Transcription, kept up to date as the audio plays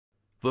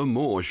The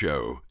More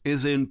Show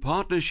is in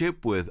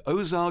partnership with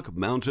Ozark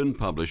Mountain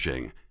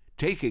Publishing,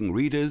 taking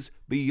readers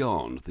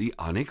beyond the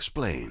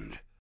unexplained.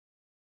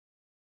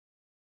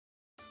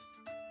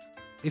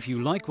 If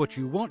you like what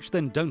you watch,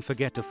 then don't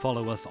forget to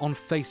follow us on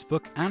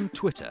Facebook and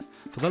Twitter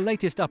for the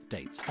latest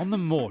updates on The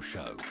More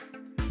Show.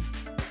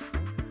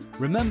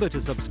 Remember to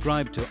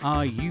subscribe to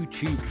our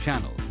YouTube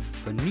channel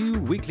for new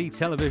weekly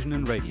television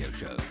and radio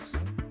shows.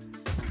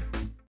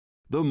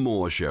 The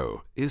More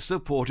Show is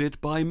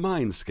supported by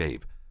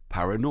Mindscape,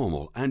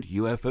 Paranormal and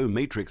UFO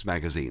Matrix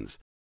magazines,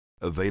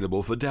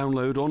 available for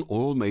download on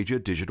all major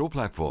digital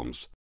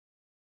platforms.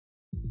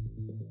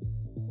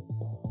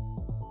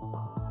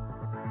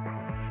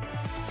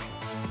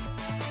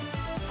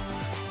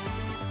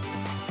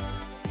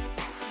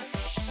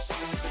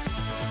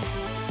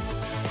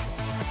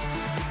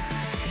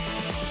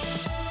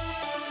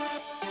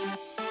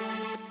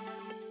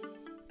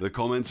 The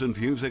comments and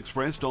views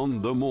expressed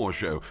on The More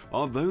Show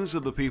are those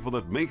of the people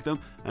that make them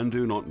and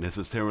do not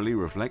necessarily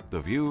reflect the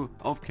view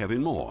of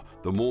Kevin Moore,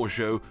 The More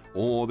Show,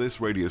 or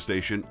this radio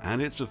station and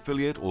its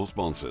affiliate or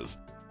sponsors.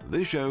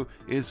 This show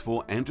is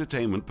for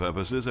entertainment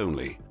purposes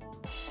only.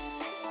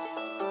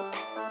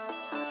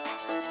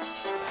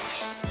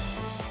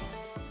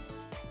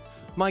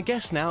 My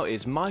guest now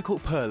is Michael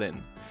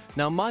Perlin.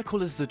 Now,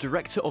 Michael is the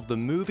director of the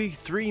movie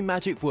 3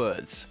 Magic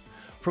Words.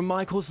 From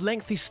Michael's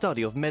lengthy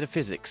study of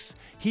metaphysics,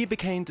 he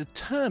became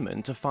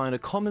determined to find a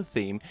common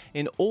theme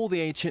in all the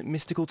ancient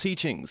mystical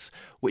teachings,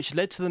 which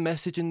led to the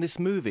message in this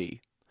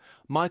movie.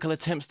 Michael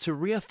attempts to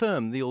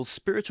reaffirm the old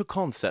spiritual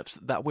concepts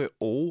that we're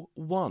all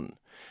one,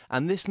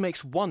 and this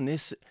makes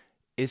oneness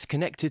is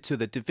connected to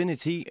the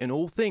divinity in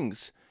all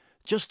things,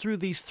 just through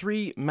these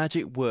 3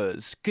 magic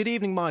words. Good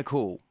evening,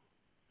 Michael.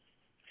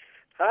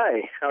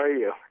 Hi, how are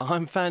you?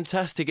 I'm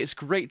fantastic. It's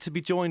great to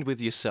be joined with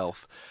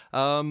yourself.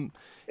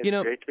 It's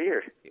great to be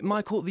here.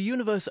 Michael, the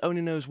universe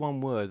only knows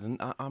one word, and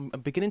I'm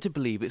beginning to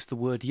believe it's the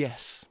word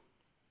yes.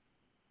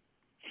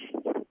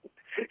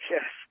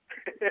 Yes.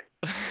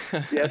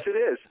 Yes, it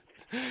is.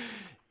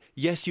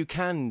 Yes, you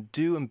can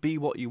do and be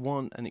what you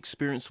want and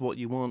experience what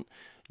you want.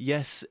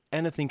 Yes,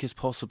 anything is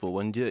possible,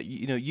 and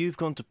you've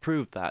gone to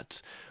prove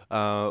that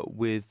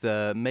with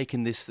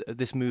making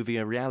this movie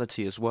a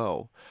reality as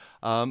well.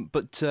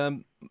 But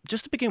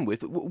just to begin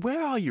with,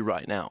 where are you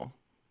right now?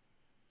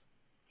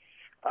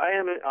 I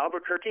am in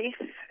Albuquerque,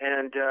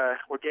 and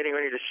we're getting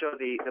ready to show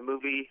the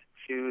movie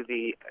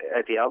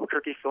at the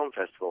Albuquerque Film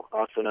Festival,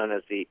 also known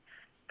as the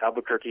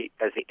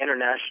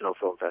International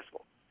Film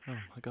Festival. Oh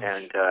my gosh!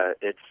 And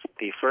it's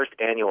the first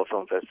annual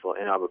film festival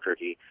in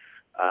Albuquerque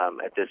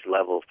at this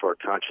level for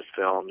conscious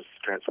films,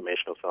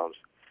 transformational films.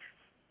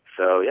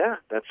 So yeah,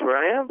 that's where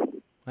I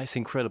am. That's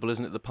incredible,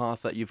 isn't it, the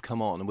path that you've come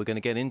on? And we're going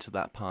to get into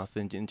that path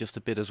in just a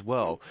bit as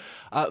well.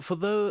 For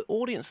the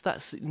audience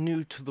that's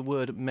new to the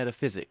word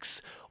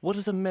metaphysics, what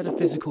is a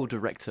metaphysical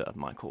director,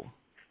 Michael?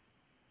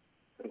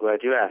 I'm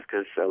glad you asked,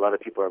 because a lot of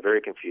people are very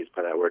confused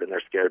by that word, and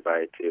they're scared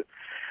by it too.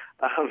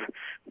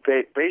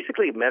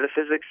 Basically,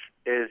 metaphysics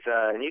is,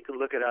 and you can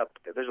look it up,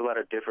 there's a lot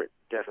of different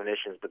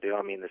definitions, but they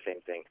all mean the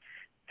same thing.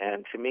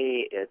 And to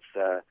me, it's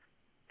the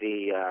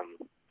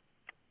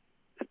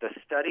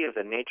study of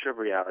the nature of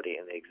reality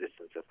and the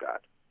existence of God.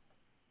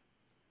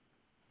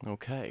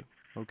 Okay.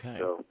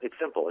 So it's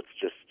simple. It's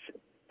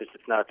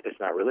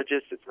not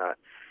religious. It's not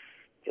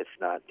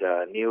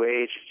New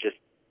Age. It's just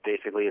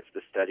basically it's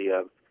the study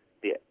of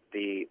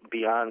the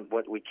beyond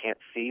what we can't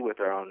see with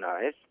our own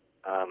eyes.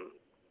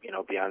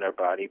 Beyond our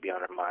body,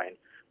 beyond our mind,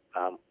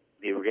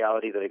 the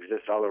reality that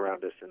exists all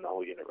around us in the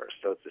whole universe.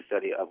 So it's the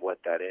study of what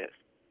that is.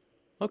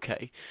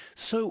 Okay,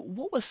 so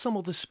what were some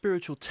of the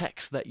spiritual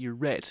texts that you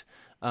read,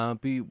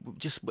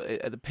 just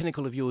at the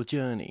pinnacle of your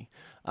journey,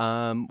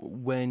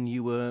 when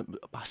you were,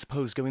 I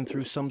suppose, going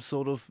through some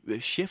sort of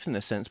shift in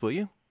a sense, were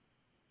you?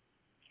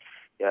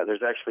 Yeah,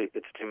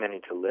 it's too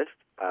many to list.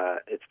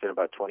 It's been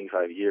about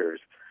 25 years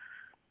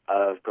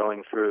of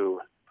going through,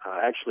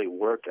 I actually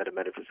worked at a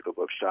metaphysical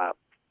bookshop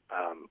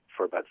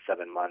for about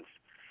 7 months,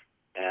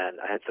 and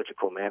I had such a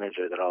cool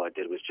manager that all I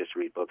did was just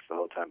read books the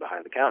whole time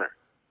behind the counter.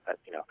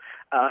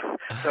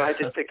 So I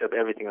just picked up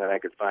everything that I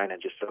could find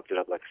and just soaked it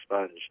up like a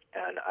sponge.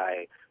 And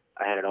I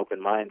had an open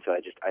mind, so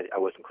I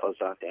wasn't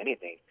closed off to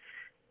anything.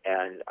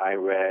 And I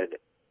read,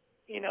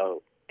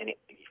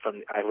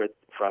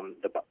 from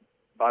the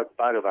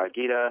Bhagavad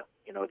Gita,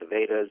 the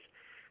Vedas,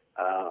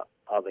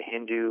 all the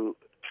Hindu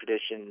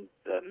tradition,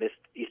 the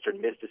Eastern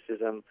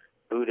mysticism,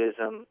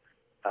 Buddhism,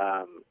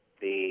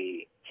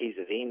 the Keys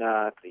of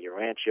Enoch, the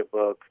Urantia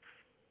book.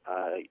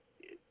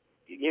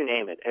 You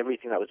name it,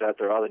 everything that was out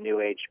there, all the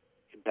New Age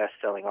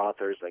best-selling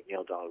authors like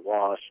Neil Donald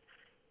Walsh,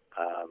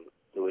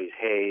 Louise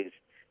Hayes,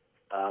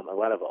 a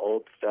lot of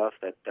old stuff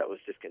that was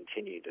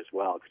discontinued as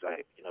well,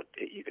 because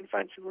you can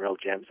find some real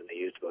gems in the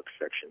used books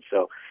section.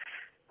 So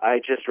I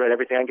just read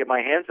everything I can get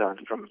my hands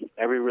on from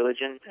every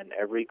religion and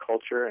every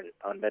culture and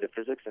on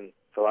metaphysics and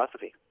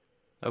philosophy.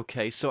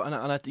 Okay, so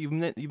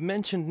you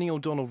mentioned Neil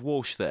Donald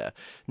Walsh there.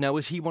 Now,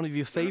 is he one of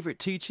your favorite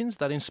teachings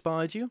that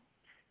inspired you?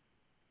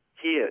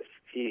 He is.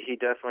 he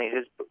definitely,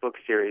 his book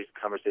series,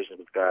 Conversations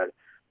with God,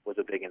 was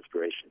a big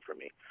inspiration for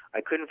me. I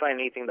couldn't find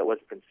anything that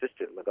wasn't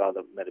consistent with all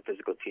the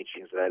metaphysical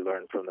teachings that I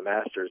learned from the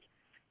masters,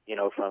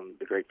 from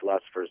the great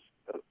philosophers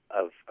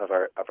of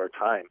our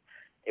time.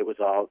 It was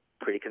all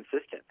pretty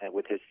consistent, and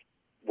with his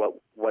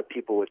what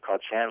people would call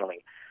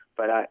channeling.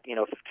 But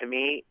to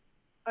me,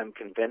 I'm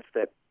convinced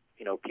that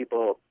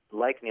people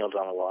like Neil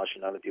Donald Walsh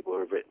and other people who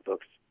have written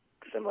books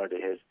similar to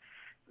his,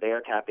 they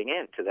are tapping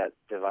into that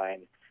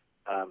divine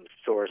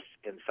source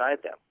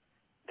inside them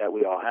that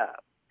we all have,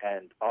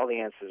 and all the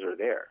answers are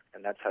there,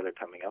 and that's how they're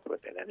coming up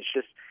with it. And it's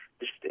just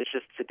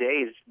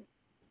today's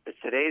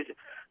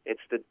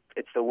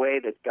it's the way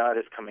that God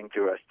is coming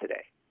through us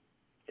today,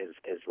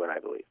 is what I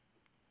believe.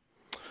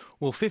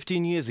 Well,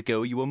 15 years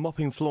ago, you were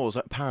mopping floors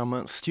at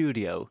Paramount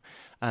Studio,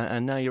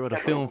 and now you're at a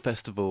film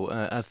festival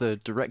as the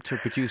director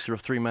and producer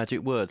of Three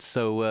Magic Words.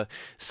 So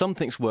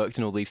something's worked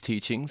in all these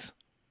teachings.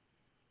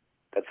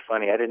 That's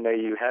funny. I didn't know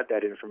you had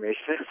that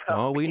information.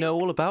 Oh, we know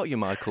all about you,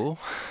 Michael.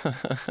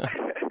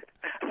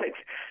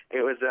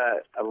 It was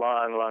a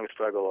long, long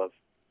struggle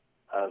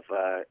of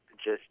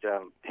just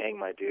paying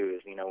my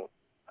dues.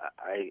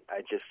 I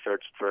just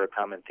searched for a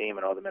common theme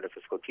in all the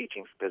metaphysical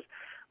teachings because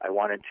I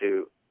wanted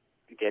to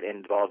get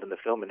involved in the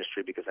film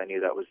industry, because I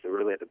knew that was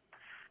really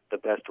the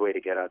best way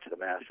to get out to the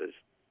masses.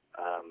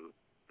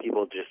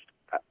 People just,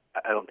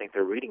 I don't think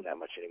they're reading that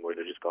much anymore.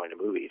 They're just going to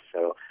movies.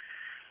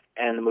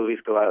 And the movies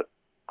go out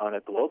on a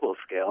global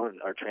scale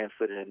and are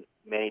translated in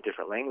many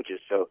different languages.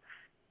 So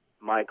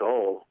my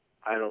goal,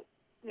 I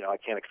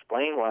can't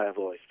explain why I've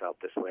always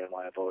felt this way and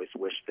why I've always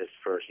wished this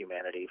for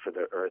humanity, for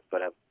the earth,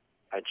 but ever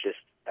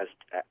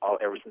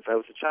since I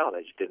was a child,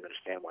 I just didn't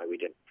understand why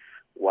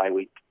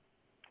we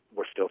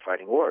were still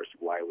fighting wars,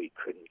 why we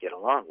couldn't get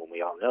along when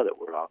we all know that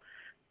we're all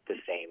the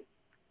same,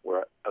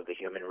 we're of the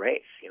human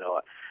race, And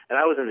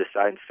I was into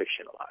science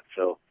fiction a lot,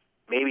 so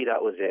maybe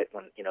that was it.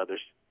 When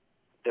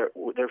they're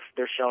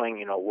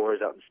showing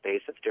wars out in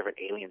space of different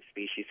alien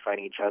species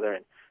fighting each other,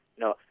 and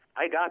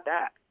I got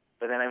that.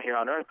 But then I'm here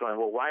on Earth going,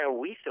 well, why are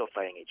we still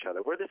fighting each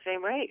other? We're the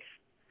same race.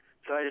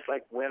 So I just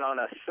went on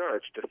a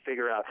search to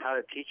figure out how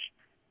to teach.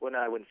 Well, no,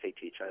 I wouldn't say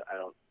teach. I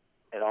don't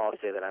at all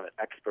say that I'm an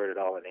expert at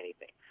all in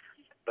anything.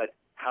 But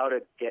how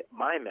to get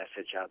my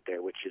message out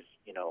there, which is,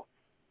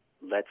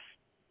 let's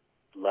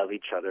love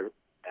each other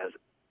as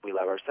we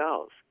love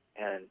ourselves.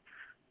 And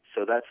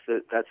so that's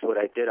what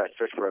I did. I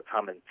searched for a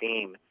common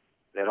theme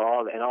that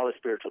all the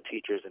spiritual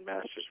teachers and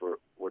masters were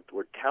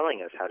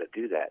telling us how to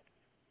do that,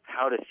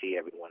 how to see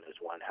everyone as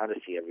one, how to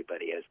see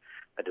everybody as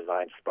a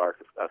divine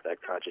spark of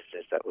that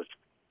consciousness that was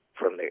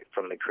from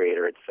the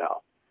Creator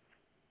itself.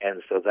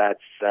 And so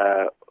that's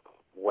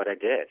what I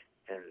did.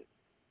 And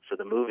so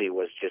the movie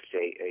was just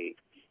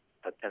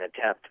an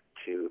attempt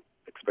to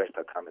express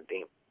that common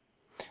theme.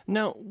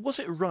 Now, was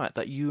it right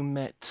that you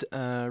met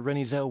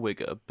Renée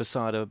Zellweger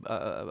beside a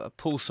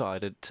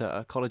poolside at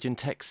a college in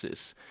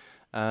Texas,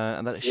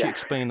 and that she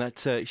explained that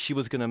she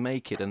was going to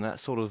make it, and that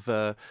sort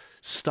of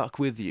stuck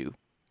with you?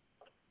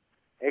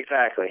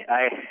 Exactly.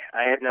 I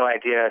had no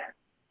idea.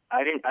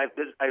 I've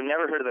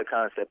never heard of the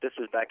concept. This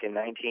was back in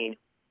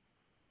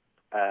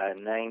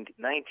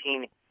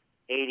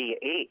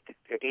 1988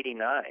 or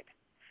 89,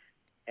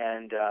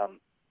 and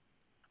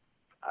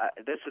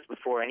this was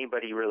before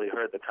anybody really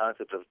heard the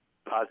concept of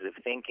positive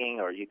thinking,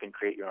 or you can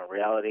create your own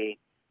reality,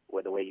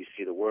 or the way you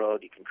see the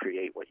world. You can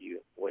create what you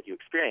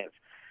experience.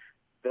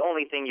 The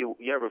only thing you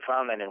ever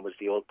found that in was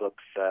the old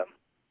books, The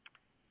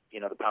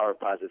Power of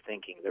Positive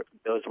Thinking.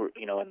 Those were,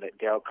 in the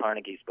Dale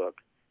Carnegie's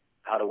book,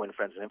 How to Win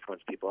Friends and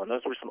Influence People, and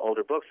those were some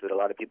older books that a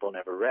lot of people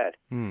never read.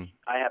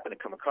 I happened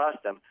to come across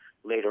them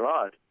later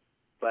on,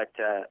 but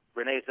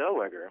Renée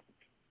Zellweger,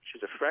 she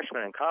was a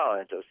freshman in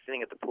college. I was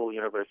sitting at the Pool,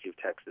 University of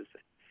Texas,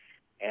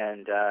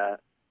 and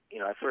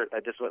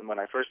this was when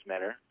I first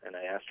met her, and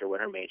I asked her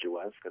what her major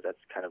was, because that's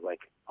kind of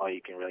like all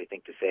you can really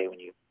think to say when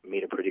you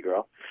meet a pretty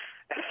girl.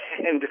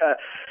 And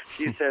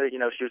she said, she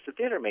was a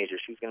theater major.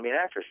 She was going to be an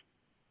actress.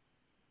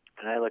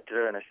 And I looked at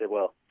her and I said,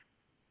 well,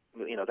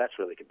 that's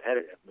really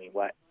competitive. I mean,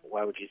 why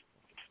would you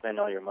spend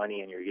all your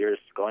money and your years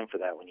going for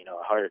that when you know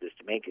how hard it is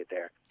to make it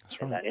there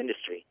in that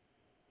industry?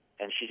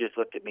 And she just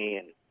looked at me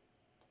and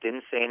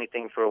didn't say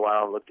anything for a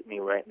while, looked at me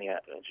right in the eye,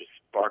 and just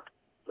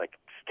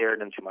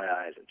stared into my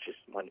eyes. And just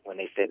when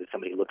they say that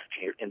somebody looks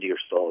into your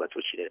soul, that's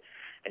what she did.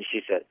 And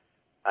she said,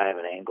 I have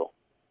an angle.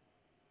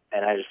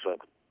 And I just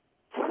went,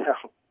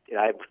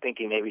 I'm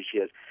thinking maybe she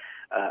has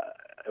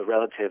a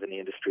relative in the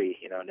industry,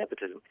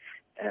 nepotism.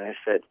 And I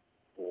said,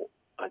 well,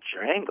 what's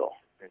your angle?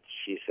 And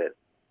she said,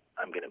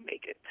 I'm going to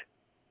make it.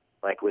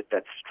 With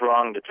that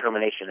strong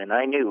determination. And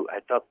I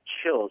felt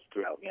chills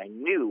throughout me. I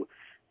knew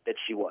that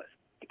she was,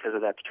 because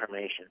of that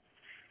determination.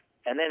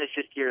 And then it's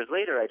just years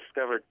later, I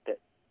discovered that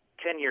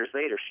 10 years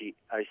later,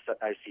 I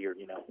see her,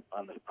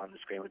 on the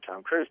screen with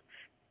Tom Cruise.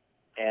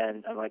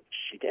 And I'm like,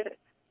 she did it.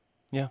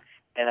 Yeah.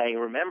 And I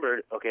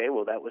remembered, okay,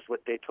 well, that was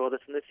what they told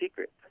us in The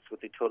Secret. That's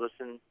what they told us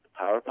in The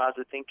Power of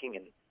Positive Thinking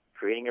and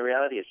Creating a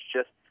Reality. It's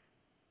just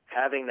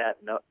having that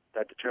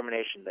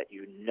determination that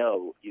you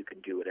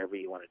can do whatever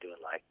you want to do in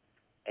life.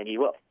 and you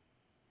will.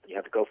 You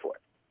have to go for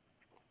it.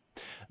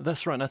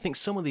 That's right. And I think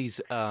some of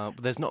these,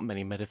 there's not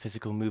many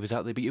metaphysical movies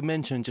out there, but you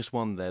mentioned just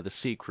one there, The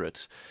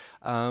Secret.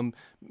 You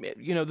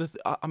know,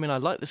 I mean, I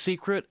like The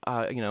Secret.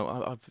 You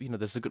know,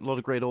 there's a lot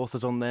of great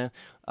authors on there.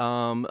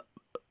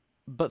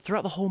 But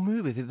throughout the whole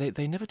movie,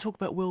 they never talk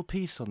about world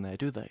peace on there,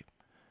 do they?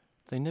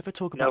 They never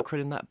talk about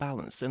creating that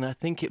balance. And I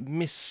think it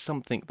missed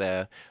something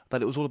there,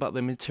 that it was all about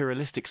the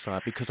materialistic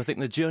side, because I think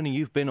the journey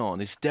you've been on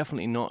is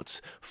definitely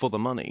not for the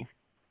money.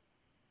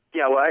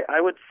 Yeah, well,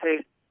 I would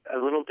say a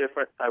little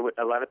different.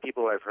 A lot of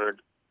people I've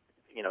heard,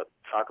 you know,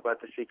 talk about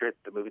The Secret,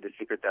 the movie The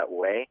Secret, that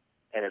way,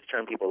 and it's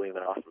turned people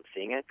even off from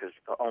seeing it, because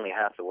only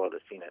half the world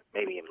has seen it,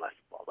 maybe even less,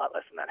 well, a lot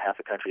less than that. Half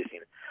the country has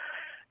seen it.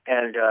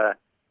 And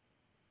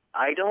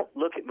I don't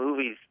look at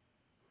movies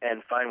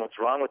and find what's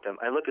wrong with them.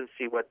 I look and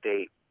see what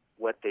they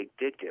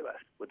did give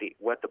us,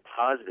 what the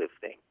positive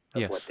thing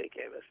of what they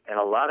gave us. And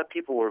a lot of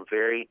people were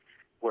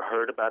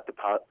heard about the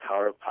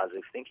power of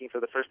positive thinking for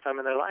the first time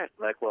in their life.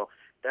 Like, well,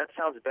 that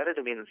sounds better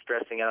to me than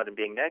stressing out and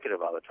being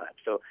negative all the time.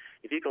 So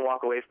if you can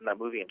walk away from that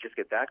movie and just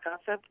get that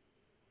concept,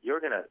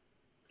 you're gonna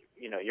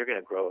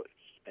grow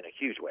in a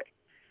huge way.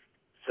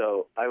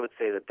 So I would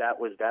say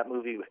that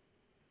movie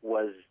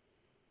was,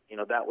 you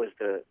know, that was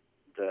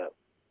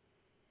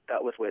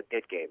what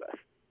it gave us,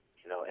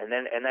 you know, and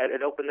that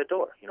it opened the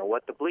door. You know,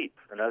 What the Bleep,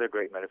 another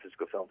great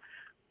metaphysical film,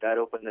 that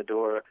opened the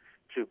door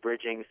to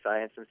bridging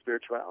science and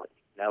spirituality.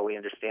 Now we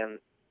understand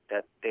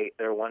that they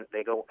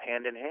go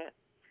hand in hand.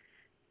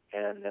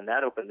 And then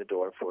that opened the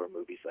door for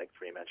movies like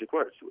Three Magic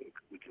Words.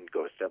 We can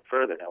go a step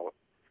further now.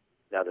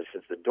 Now that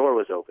since the door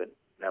was open,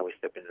 now we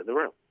step into the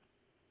room.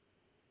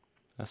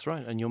 That's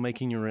right, and you're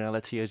making your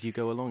reality as you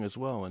go along as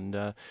well.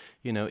 And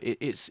you know,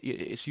 it's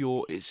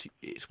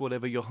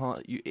whatever your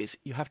heart.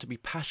 You have to be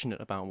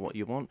passionate about what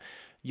you want.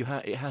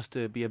 It has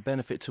to be a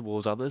benefit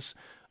towards others.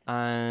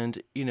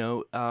 And, you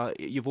know,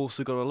 you've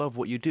also got to love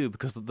what you do,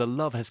 because the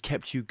love has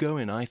kept you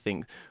going, I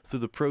think, through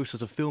the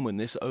process of filming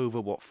this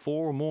over,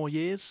 4 or more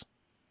years?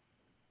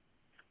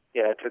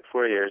 Yeah, it took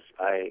 4 years.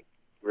 I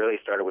really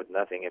started with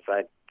nothing. If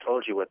I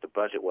told you what the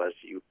budget was,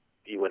 you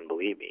wouldn't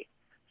believe me.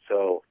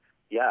 So,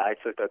 yeah, I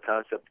took that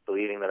concept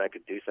believing that I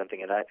could do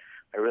something, and I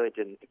really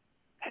didn't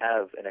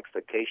have an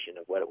expectation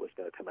of what it was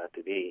going to come out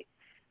to be.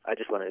 I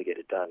just wanted to get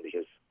it done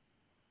because,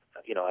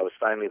 you know, I was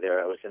finally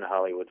there. I was in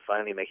Hollywood,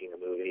 finally making a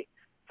movie,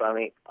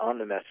 finally on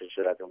the message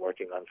that I've been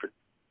working on for,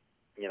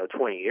 you know,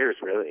 20 years,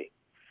 really.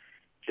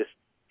 Just,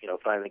 you know,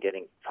 finally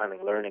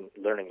learning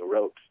the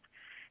ropes.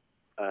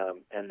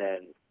 And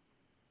then,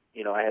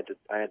 you know, I had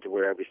to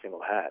wear every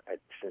single hat.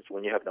 Since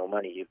when you have no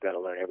money, you've got to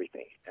learn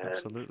everything. And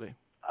absolutely.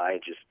 I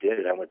just did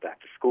it. I went back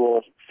to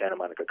school, Santa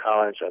Monica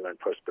College. I learned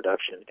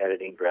post-production,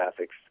 editing,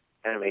 graphics,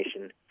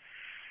 animation.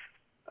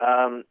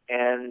 And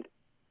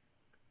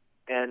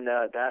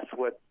that's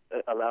what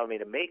allowed me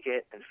to make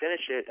it and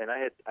finish it. And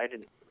I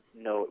didn't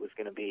know it was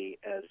going to be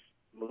as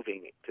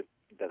moving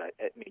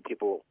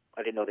people.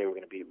 I didn't know they were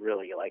going to be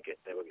really like it.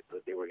 They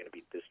were going to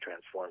be this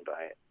transformed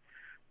by it.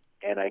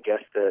 And I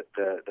guess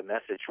the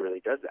message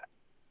really does that.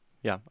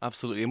 Yeah,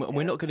 absolutely. And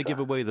we're not going to give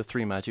away the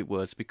 3 magic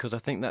words, because I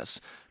think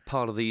that's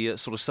part of the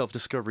sort of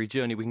self-discovery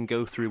journey we can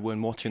go through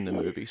when watching the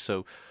movie.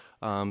 So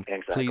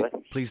exactly.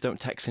 please don't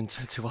text in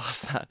to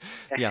ask that.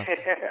 Yeah.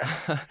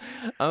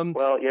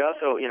 Well, you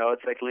also, you know,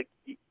 it's like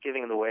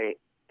giving them away.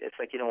 It's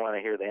like you don't want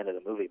to hear the end of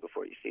the movie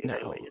before you see it. No,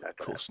 anyway. You're not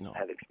going to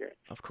have experience.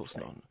 Of course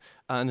not.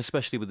 And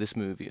especially with this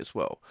movie as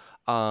well,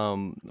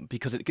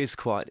 because it is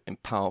quite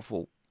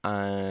powerful.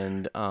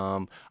 And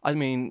I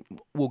mean,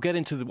 we'll get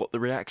into what the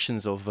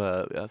reactions of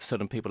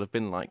certain people have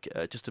been like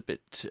just a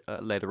bit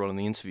later on in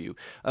the interview.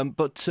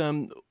 But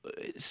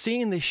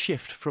seeing this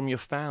shift from your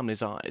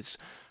family's eyes,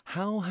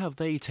 how have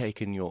they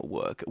taken your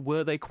work?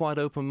 Were they quite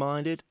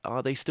open-minded?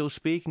 Are they still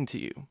speaking to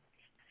you?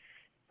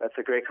 That's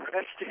a great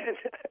question.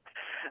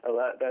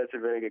 That's a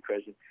very good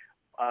question.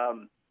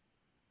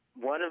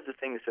 One of the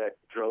things that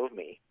drove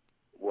me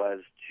was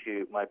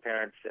my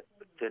parents.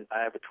 I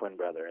have a twin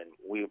brother, and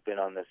we've been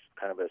on this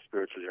kind of a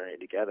spiritual journey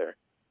together,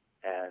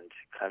 and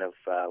kind of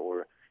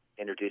were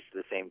introduced to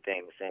the same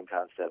thing, the same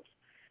concepts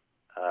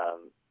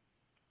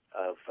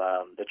of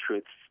the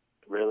truths,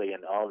 really,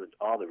 in all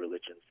the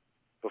religions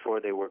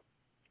before they were,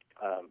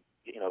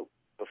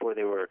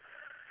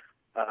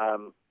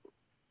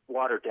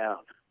 watered down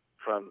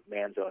from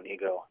man's own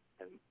ego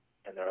and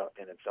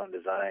its own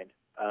design.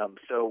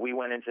 So we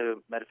went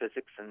into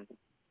metaphysics and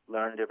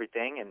learned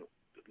everything, and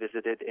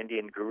visited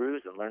Indian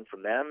gurus and learned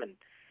from them, and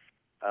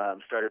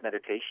started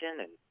meditation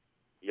and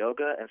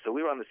yoga. And so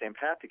we were on the same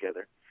path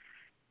together.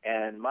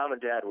 And Mom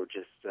and Dad were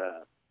just,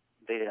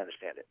 they didn't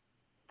understand it.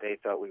 They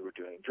thought we were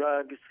doing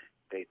drugs.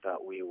 They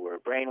thought we were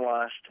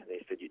brainwashed.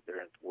 They said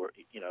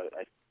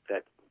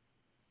that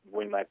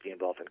we might be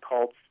involved in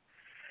cults.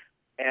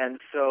 And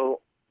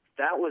so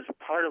that was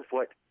part of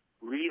what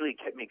really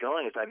kept me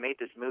going. Is I made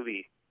this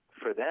movie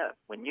for them.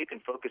 When you can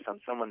focus on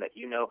someone that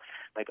you know,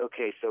 like,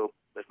 okay, so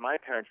if my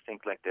parents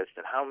think like this,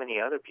 then how many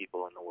other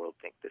people in the world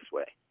think this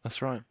way?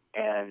 That's right.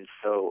 And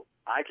so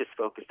I just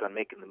focused on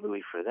making the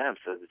movie for them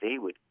so that they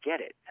would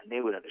get it and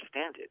they would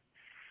understand it.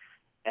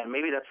 And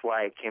maybe that's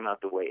why it came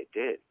out the way it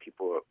did.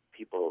 People,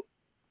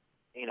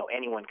 you know,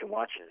 anyone can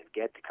watch it and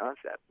get the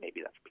concept.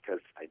 Maybe that's because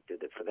I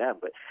did it for them.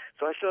 But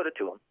so I showed it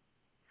to them.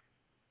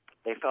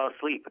 They fell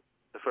asleep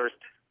the first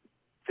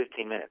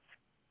 15 minutes.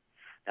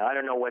 Now, I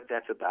don't know what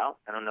that's about.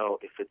 I don't know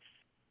if it's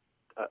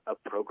a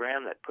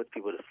program that puts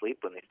people to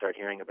sleep when they start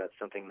hearing about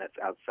something that's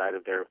outside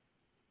of their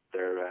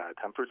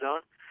comfort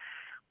zone.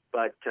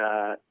 But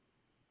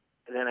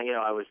then, you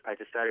know, I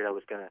decided I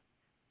was going to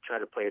try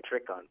to play a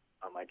trick on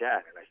my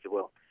dad. And I said,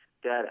 well,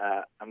 Dad,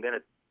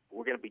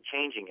 we're going to be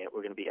changing it.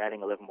 We're going to be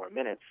adding 11 more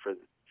minutes for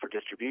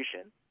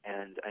distribution,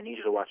 and I need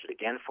you to watch it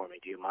again for me.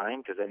 Do you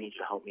mind? Because I need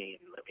you to help me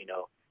and let me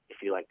know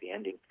if you like the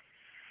ending.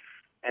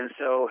 And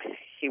so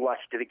he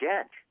watched it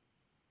again.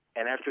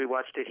 And after he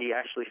watched it, he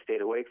actually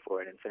stayed awake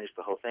for it and finished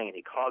the whole thing. And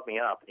he called me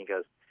up, and he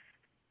goes,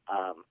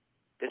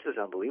 this is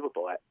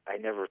unbelievable. I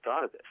never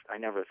thought of this. I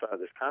never thought of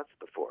this concept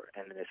before,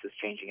 and this is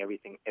changing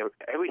everything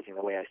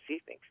the way I see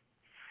things.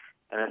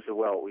 And I said,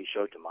 well, we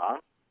showed it to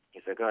Mom.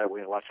 He said, go ahead,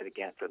 we're going to watch it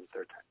again for the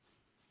third time.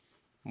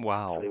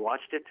 Wow. So they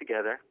watched it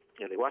together.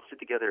 Yeah, they watched it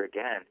together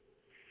again.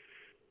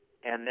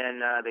 And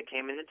then they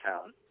came into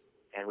town,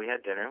 and we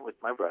had dinner with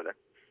my brother.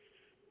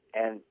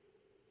 And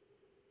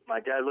my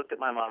dad looked at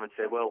my mom and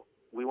said, well,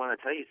 we want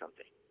to tell you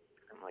something.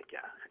 I'm like,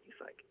 yeah. He's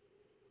like,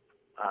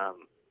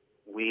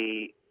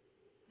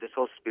 this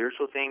whole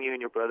spiritual thing you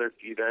and your brother,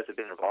 you guys have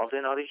been involved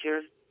in all these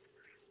years,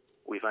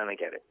 we finally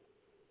get it.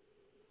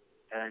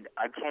 And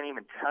I can't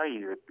even tell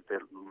you the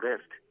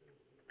lift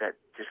that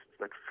just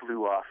like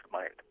flew off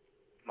my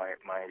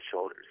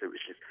shoulders.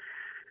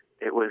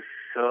 It was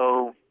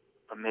so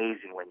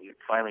amazing when you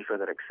finally feel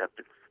that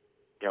acceptance,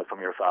 you know,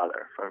 from your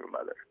father, from your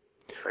mother,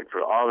 like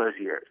for all those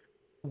years.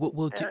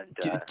 Well,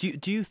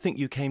 do you think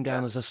you came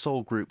down as a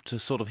soul group to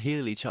sort of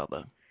heal each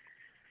other?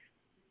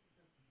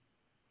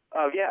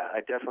 Oh yeah, I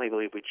definitely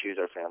believe we choose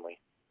our family.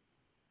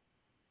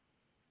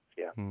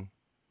 Yeah. Hmm.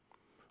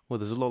 Well,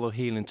 there's a lot of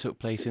healing took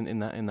place in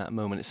that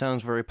moment. It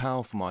sounds very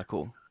powerful,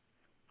 Michael.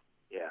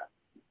 Yeah.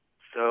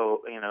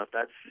 So, you know,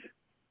 that's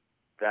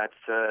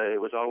it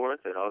was all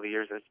worth it. All the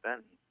years I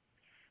spent,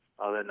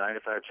 all the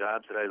 9-to-5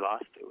 jobs that I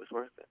lost, it was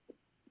worth it.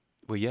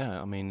 Well,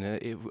 yeah, I mean,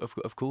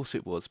 of course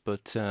it was,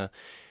 but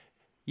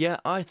yeah,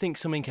 I think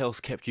something else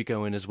kept you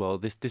going as well.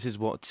 This is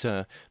what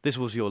this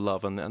was your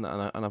love, and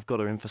I've got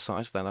to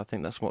emphasise that. I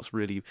think that's what's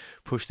really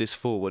pushed this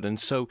forward. And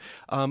so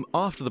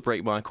after the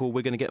break, Michael,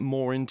 we're going to get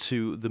more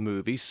into the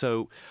movie.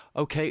 So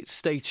okay,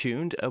 stay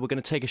tuned. We're going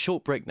to take a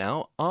short break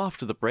now.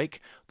 After the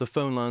break, the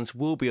phone lines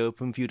will be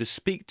open for you to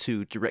speak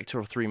to director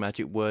of Three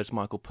Magic Words,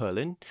 Michael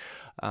Perlin,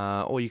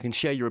 or you can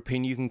share your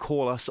opinion. You can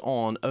call us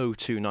on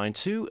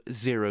 0292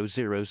 000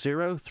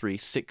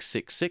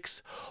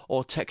 3666,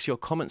 or text your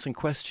comments and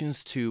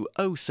questions to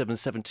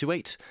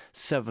 07728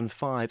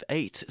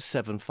 758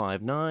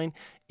 759.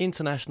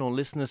 International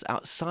listeners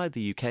outside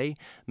the UK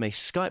may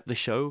Skype the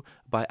show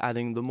by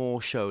adding The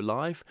More Show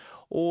Live,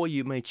 or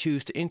you may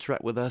choose to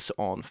interact with us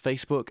on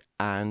Facebook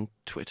and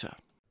Twitter.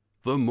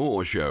 The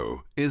More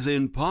Show is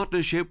in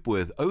partnership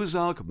with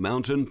Ozark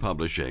Mountain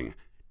Publishing,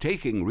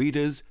 taking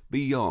readers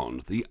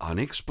beyond the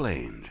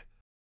unexplained.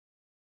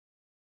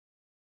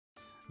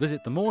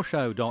 Visit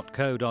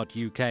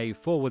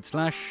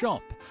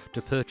themoreshow.co.uk/shop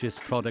to purchase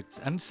products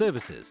and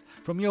services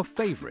from your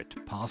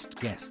favourite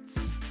past guests.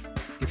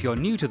 If you're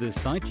new to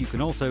this site, you can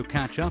also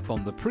catch up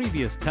on the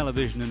previous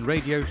television and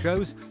radio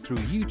shows through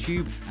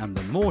YouTube and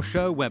the More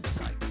Show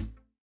website.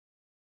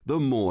 The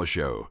More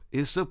Show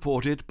is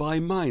supported by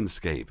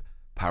Mindscape,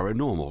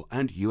 Paranormal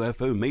and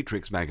UFO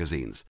Matrix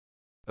magazines,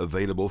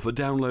 available for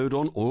download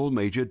on all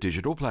major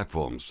digital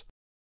platforms.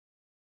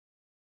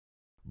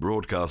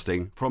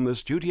 Broadcasting from the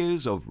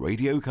studios of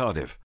Radio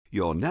Cardiff,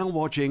 you're now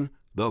watching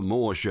The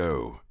More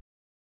Show.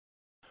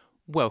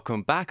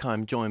 Welcome back.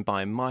 I'm joined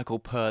by Michael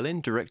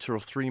Perlin, director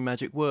of Three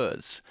Magic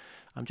Words.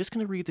 I'm just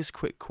going to read this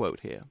quick quote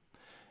here.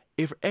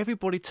 If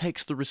everybody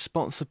takes the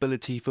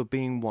responsibility for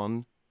being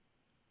one,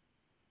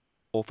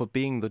 or for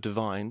being the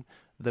divine,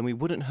 then we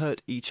wouldn't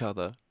hurt each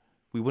other.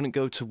 We wouldn't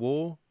go to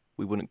war.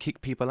 We wouldn't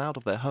kick people out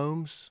of their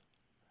homes.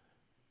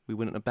 We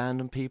wouldn't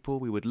abandon people.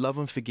 We would love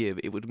and forgive.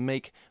 It would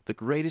make the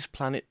greatest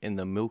planet in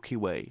the Milky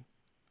Way.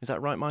 Is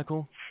that right,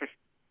 Michael?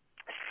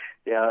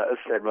 Yeah, that was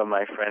said by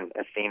my friend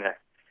Athena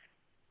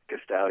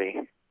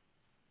Gustauti.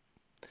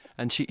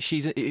 And she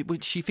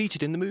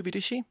featured in the movie,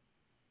 did she?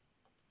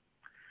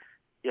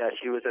 Yeah,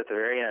 she was at the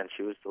very end.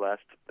 She was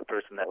the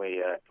person that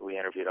we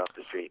interviewed off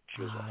the street.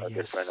 She was a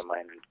good friend of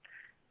mine. And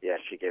yeah,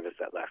 she gave us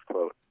that last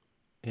quote.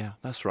 Yeah,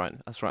 that's right.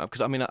 That's right. Because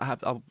I mean, I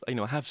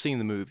have seen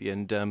the movie,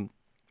 and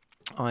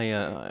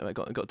I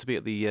got to be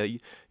at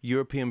the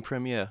European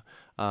premiere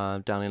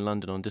down in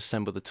London on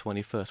December the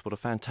 21st. What a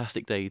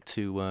fantastic day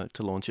to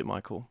launch it,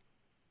 Michael.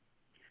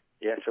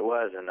 Yes, it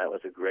was, and that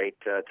was a great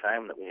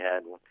time that we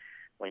had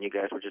when you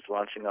guys were just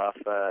launching off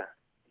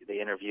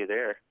the interview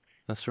there.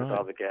 That's with right.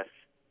 all the guests.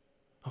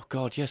 Oh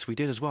God, yes, we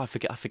did as well. I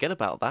forget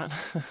about that.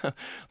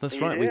 That's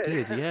You right, we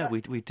did? did. Yeah,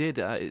 we did.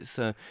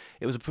 It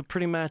was a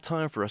pretty mad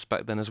time for us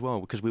back then as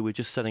well, because we were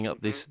just setting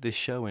up this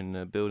show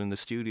and building the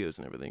studios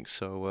and everything.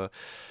 So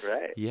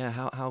Right. yeah,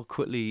 how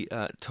quickly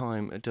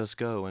time does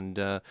go, and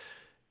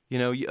you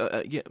know,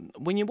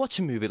 when you watch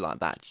a movie like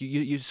that,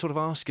 you sort of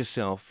ask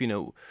yourself, you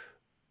know,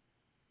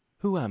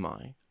 who am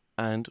I,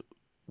 and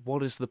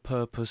what is the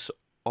purpose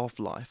of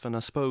life? And I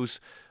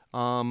suppose.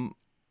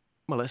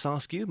 Well, let's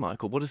ask you,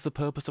 Michael. What is the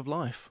purpose of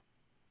life?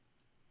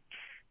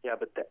 Yeah,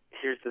 but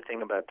here's the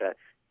thing about that.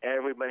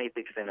 Everybody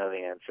thinks they know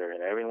the answer,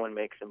 and everyone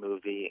makes a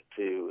movie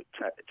to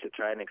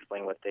try and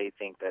explain what they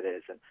think that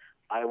is. And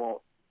I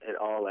won't at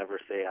all ever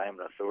say I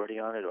am an authority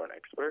on it or an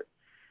expert.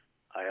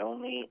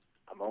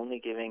 I'm only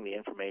giving the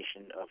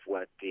information of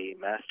what the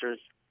masters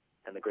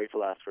and the great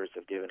philosophers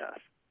have given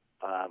us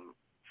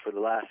for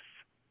the last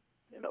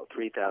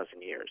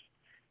 3,000 years.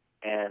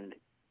 And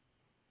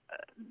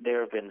there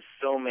have been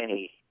so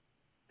many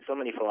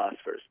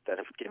philosophers that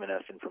have given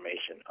us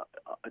information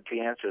to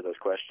answer those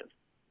questions.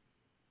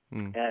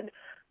 And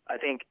I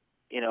think,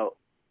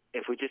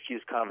 if we just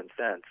use common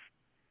sense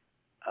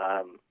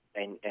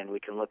and we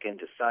can look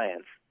into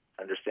science,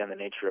 understand the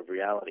nature of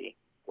reality,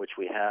 which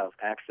we have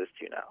access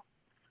to now,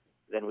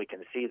 then we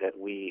can see that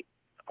we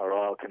are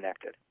all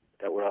connected,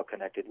 that we're all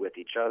connected with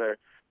each other,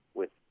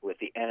 with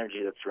the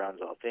energy that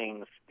surrounds all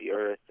things, the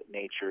earth,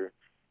 nature,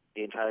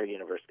 the entire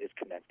universe is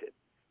connected.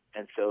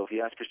 And so if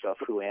you ask yourself,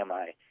 who am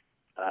I?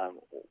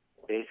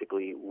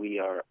 Basically, we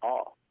are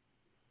all,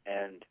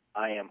 and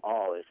I am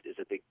all is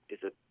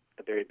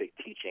a very big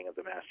teaching of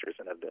the masters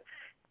and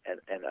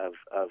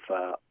of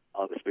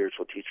all the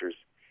spiritual teachers,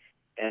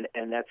 and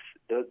that's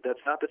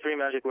not the three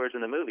magic words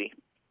in the movie,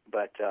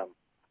 but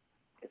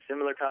it's a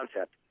similar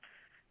concept.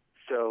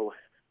 So,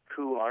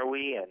 who are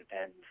we,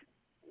 and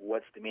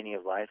what's the meaning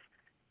of life?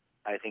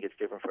 I think it's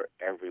different for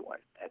everyone.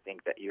 I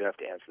think that you have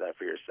to answer that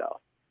for yourself,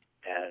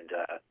 and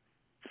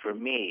for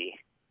me,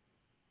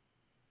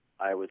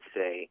 I would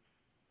say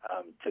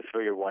to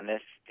feel your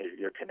oneness,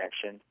 your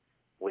connection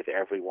with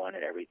everyone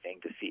and everything,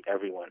 to see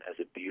everyone as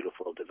a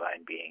beautiful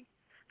divine being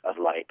of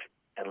light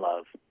and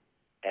love,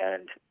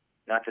 and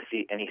not to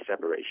see any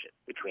separation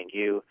between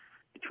you,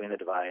 between the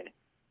divine,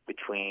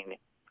 between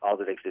all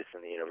that exists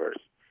in the universe,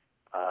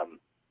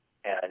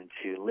 and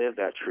to live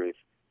that truth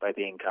by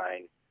being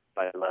kind,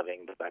 by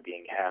loving, by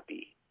being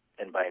happy,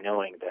 and by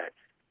knowing that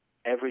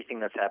everything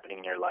that's happening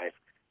in your life,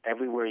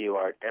 everywhere you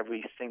are,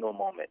 every single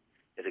moment,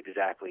 is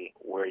exactly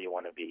where you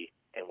want to be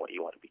and what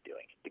you want to be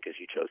doing, because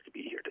you chose to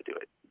be here to do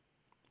it.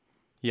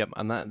 Yep,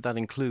 and that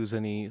includes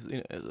any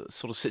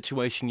sort of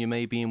situation you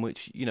may be in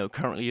which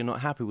currently you're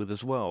not happy with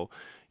as well.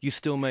 You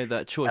still made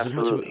that choice.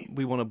 Absolutely. As much as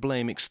we want to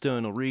blame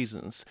external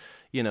reasons,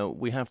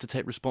 we have to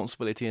take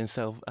responsibility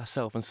ourselves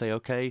and say,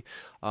 okay,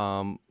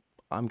 I'm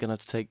going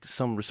to take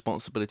some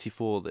responsibility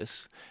for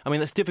this. I mean,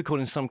 that's difficult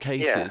in some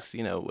cases,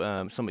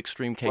 some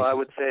extreme cases. Well, I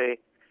would say,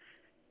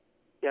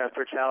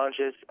 for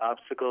challenges,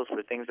 obstacles,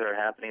 for things that are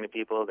happening to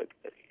people, that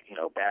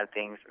bad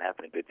things that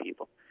happen to good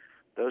people.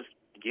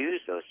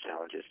 Use those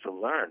challenges to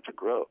learn, to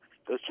grow.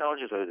 Those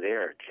challenges are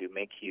there to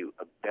make you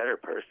a better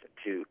person,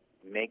 to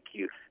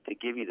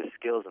give you the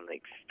skills and the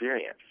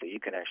experience so you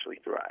can actually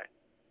thrive.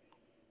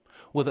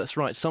 Well, that's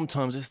right.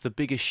 Sometimes it's the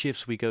biggest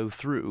shifts we go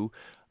through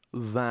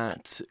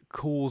that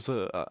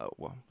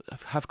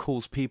have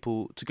caused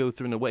people to go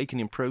through an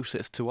awakening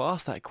process to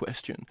ask that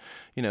question.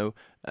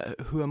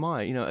 Who am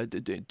I?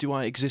 Do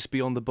I exist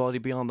beyond the body,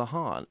 beyond the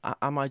heart?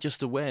 Am I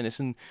just awareness?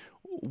 And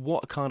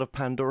what kind of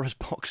Pandora's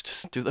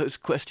box do those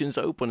questions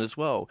open as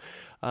well?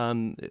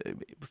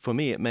 For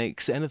me, it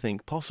makes anything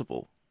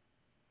possible.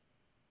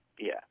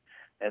 Yeah,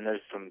 and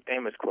there's some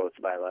famous quotes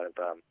by a lot of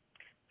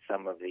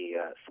some of the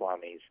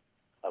swamis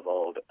of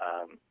old.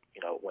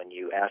 When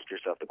you ask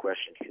yourself the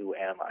question, who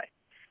am I?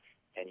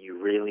 And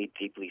you really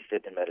deeply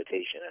sit in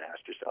meditation and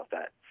ask yourself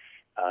that,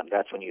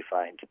 that's when you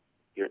find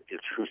your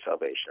true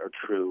salvation or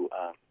true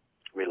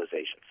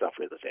realization,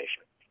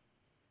 self-realization.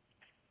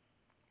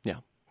 Yeah.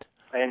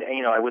 And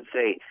I would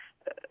say,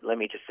 let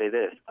me just say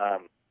this.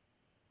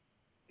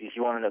 If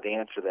you want to know the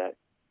answer to that,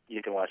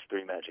 you can watch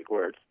Three Magic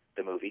Words,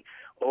 the movie,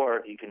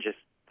 or you can just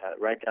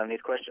write down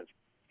these questions.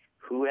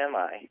 Who am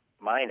I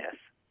minus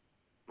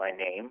my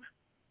name,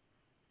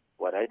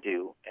 what I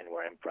do, and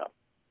where I'm from?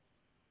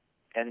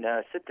 And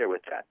sit there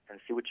with that and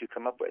see what you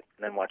come up with,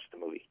 and then watch the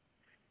movie.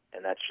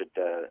 And that should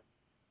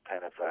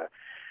kind of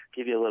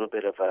give you a little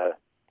bit of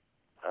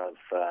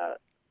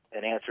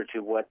an answer to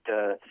what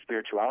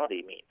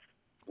spirituality means,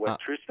 what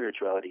true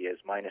spirituality is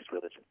minus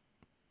religion.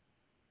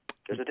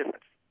 There's a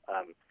difference.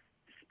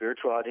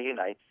 Spirituality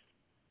unites.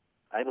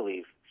 I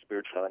believe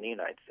spirituality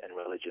unites and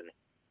religion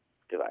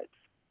divides.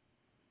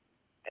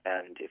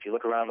 And if you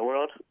look around the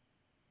world,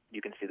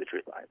 you can see the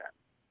truth behind that.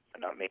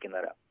 I'm not making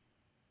that up.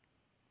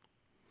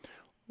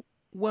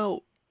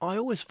 Well, I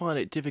always find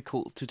it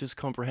difficult to just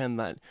comprehend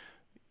that,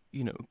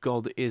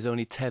 God is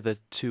only tethered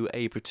to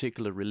a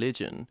particular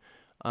religion.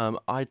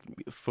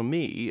 For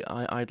me,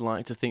 I'd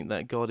like to think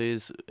that God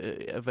is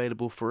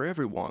available for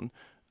everyone.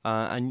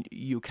 And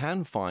you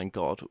can find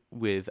God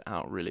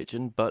without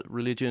religion, but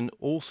religion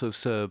also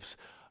serves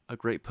a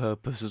great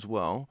purpose as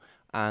well.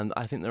 And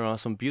I think there are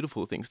some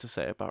beautiful things to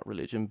say about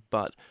religion,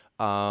 but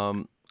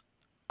I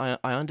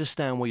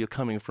understand where you're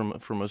coming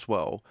from as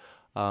well.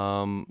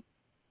 No,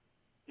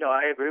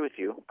 I agree with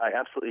you. I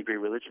absolutely agree.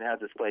 Religion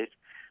has its place.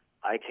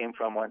 I came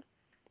from one,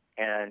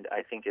 and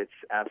I think it's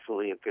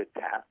absolutely a good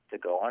path to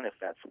go on if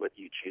that's what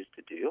you choose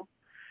to do.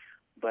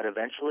 But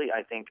eventually,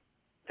 I think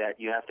that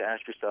you have to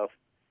ask yourself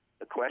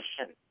the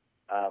question,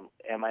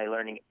 am I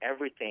learning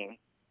everything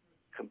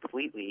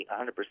completely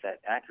 100%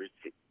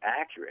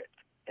 accurate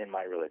in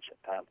my religion?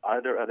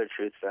 Are there other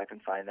truths that I can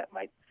find that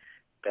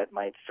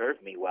might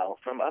serve me well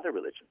from other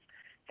religions?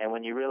 And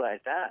when you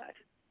realize that,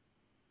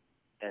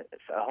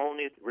 it's a whole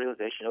new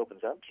realization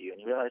opens up to you,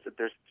 and you realize that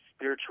there's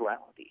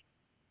spirituality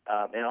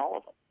in all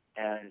of them.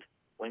 And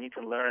when you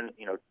can learn,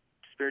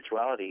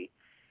 spirituality,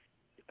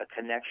 a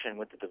connection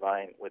with the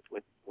divine, with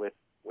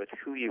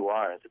who you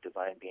are as a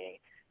divine being,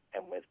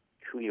 and with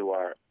who you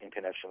are in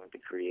connection with the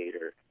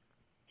Creator,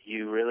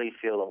 you really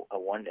feel a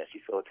oneness.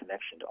 You feel a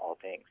connection to all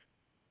things,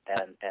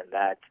 and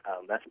that's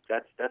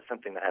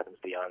something that happens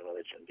beyond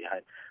religion,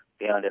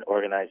 beyond an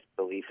organized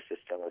belief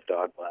system of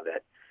dogma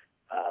that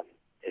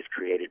is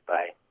created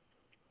by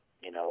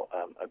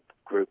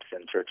groups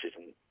and churches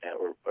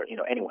or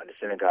anyone, the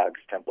synagogues,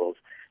 temples.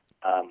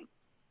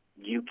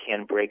 You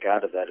can break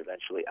out of that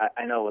eventually.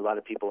 I know a lot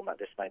of people,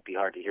 this might be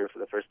hard to hear for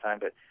the first time,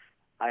 but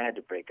I had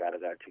to break out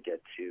of that to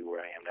get to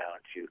where I am now,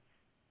 and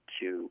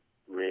to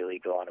really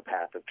go on a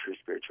path of true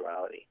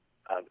spirituality,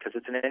 because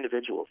it's an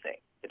individual thing.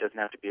 It doesn't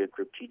have to be a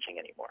group teaching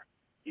anymore.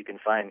 You can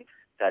find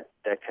that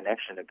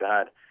connection to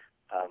God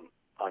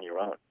on your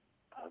own,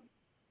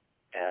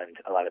 and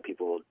a lot of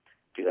people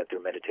do that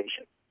through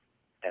meditation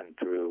and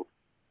through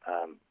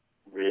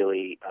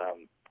really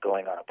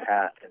going on a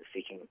path and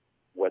seeking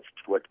what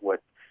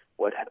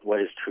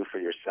is true for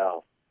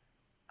yourself,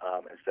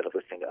 instead of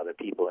listening to other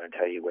people and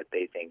tell you what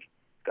they think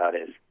God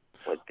is,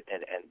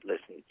 and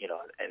listen,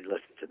 and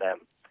listen to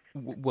them.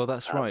 Well,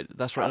 that's right.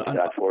 That's right. And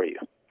God for you.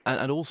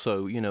 And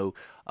also, you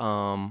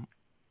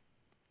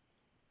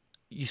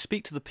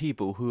speak to the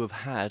people who have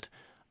had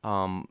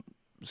some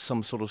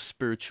sort of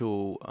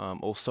spiritual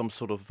or some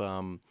sort of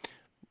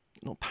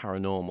not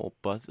paranormal,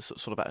 but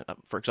sort of,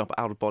 for example,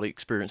 out-of-body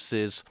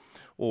experiences,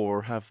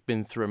 or have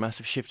been through a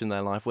massive shift in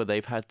their life where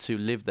they've had to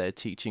live their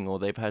teaching, or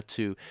they've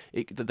actually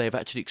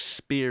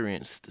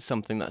experienced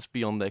something that's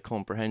beyond their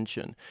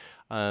comprehension,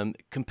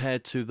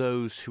 compared to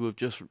those who have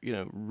just,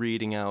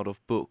 reading out of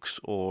books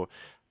or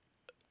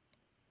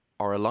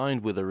are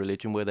aligned with a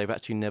religion where they've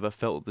actually never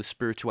felt the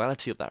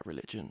spirituality of that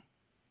religion.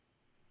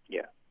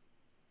 Yeah.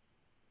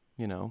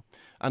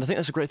 And I think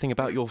that's a great thing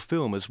about your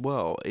film as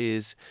well,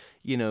 is,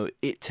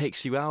 it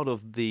takes you out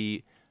of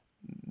the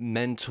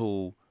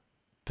mental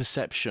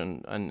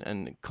perception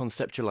and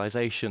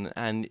conceptualization,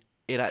 and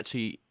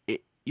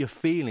you're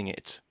feeling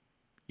it.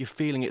 You're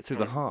feeling it through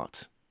the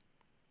heart.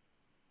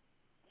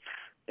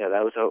 Yeah,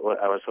 I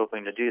was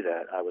hoping to do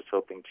that. I was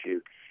hoping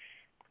to,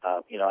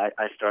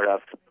 I start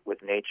off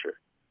with nature,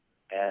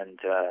 and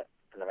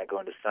then I go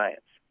into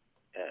science.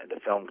 And the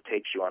film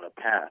takes you on a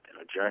path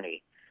and a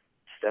journey,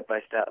 step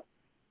by step,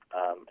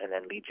 and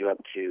then leads you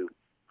up to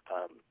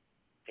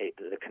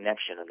the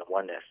connection and the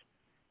oneness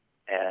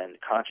and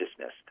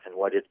consciousness, and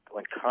what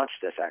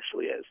consciousness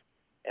actually is,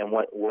 and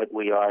what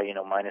we are,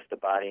 minus the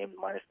body and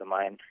minus the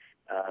mind,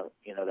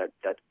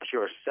 that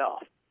pure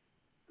self,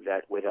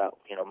 that without,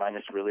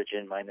 minus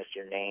religion, minus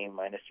your name,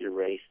 minus your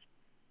race,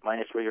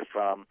 minus where you're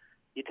from,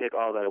 you take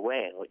all that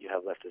away, and what you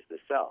have left is the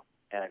self,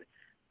 and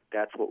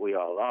that's what we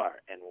all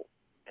are, and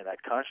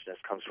that consciousness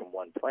comes from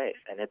one place,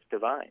 and it's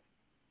divine.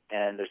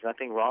 And there's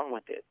nothing wrong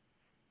with it.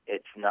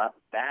 It's not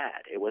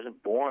bad. It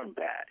wasn't born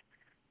bad.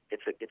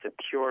 It's a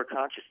pure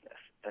consciousness,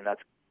 and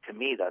to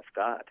me that's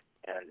God.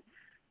 And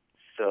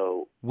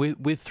so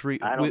with free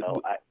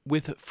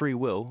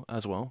will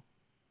as well.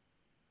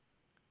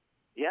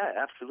 Yeah,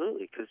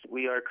 absolutely. Because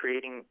we are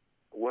creating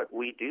what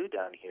we do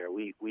down here.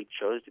 We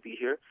chose to be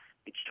here.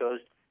 We chose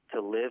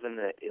to live in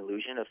the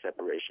illusion of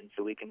separation,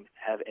 so we can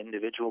have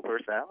individual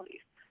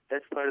personalities.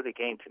 That's part of the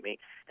game to me,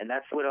 and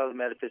that's what all the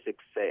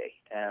metaphysics say.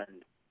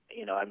 And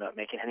I'm not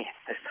making any of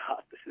this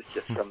up. This is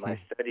just from my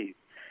studies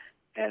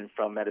and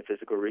from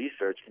metaphysical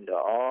research into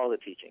all the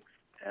teachings.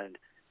 And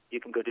you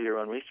can go do your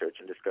own research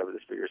and discover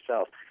this for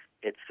yourself.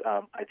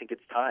 I think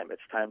it's time.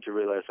 It's time to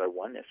realize our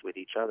oneness with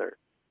each other,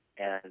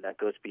 and that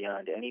goes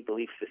beyond any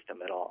belief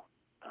system at all.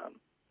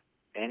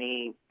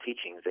 Any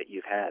teachings that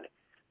you've had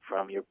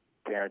from your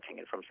parenting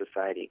and from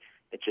society,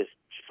 just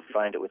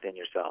find it within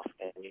yourself,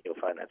 and you'll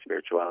find that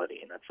spirituality.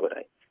 And that's what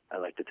I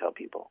like to tell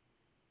people.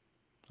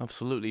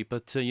 Absolutely,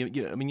 but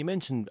you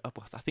mentioned,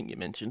 I think you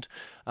mentioned,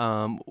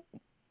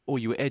 or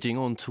you were edging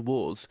on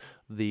towards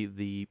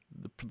the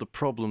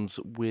problems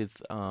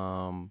with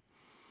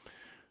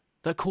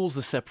that calls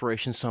the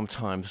separation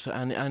sometimes,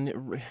 and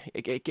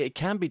it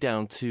can be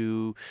down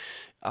to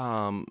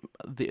the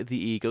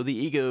ego. The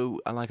ego,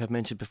 like I've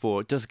mentioned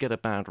before, does get a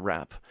bad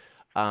rap,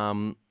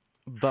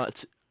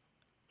 but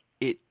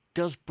it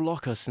does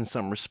block us in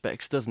some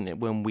respects, doesn't it?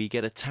 When we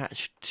get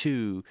attached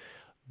to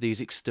these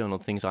external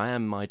things. I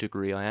am my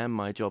degree, I am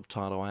my job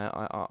title,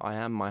 I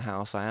am my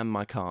house, I am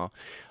my car.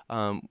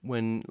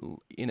 When,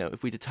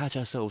 if we detach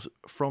ourselves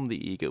from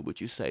the ego,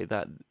 would you say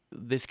that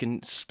this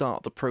can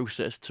start the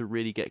process to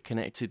really get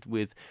connected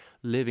with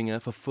living a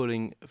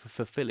fulfilling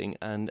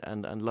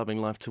and loving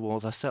life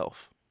towards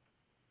ourselves?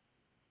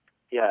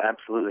 Yeah,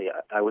 absolutely.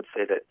 I would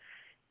say that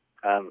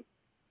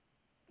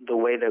the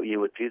way that you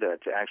would do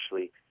that, to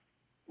actually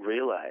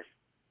realize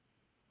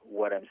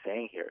what I'm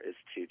saying here, is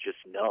to just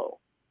know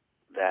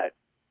that,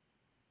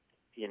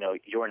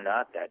 you're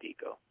not that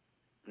ego.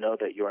 Know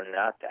that you're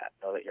not that.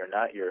 Know that you're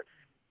not your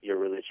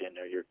religion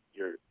or your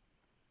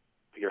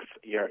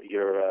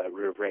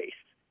race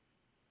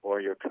or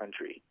your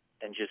country,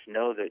 and just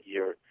know that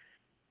you're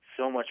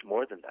so much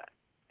more than that.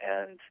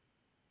 And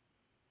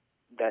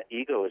that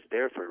ego is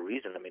there for a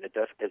reason. I mean, it's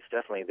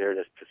definitely there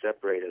to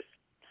separate us,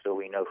 so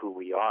we know who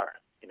we are.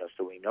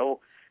 So we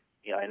know.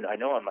 I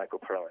know I'm Michael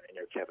Perlin and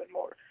you're Kevin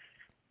Moore,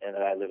 and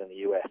that I live in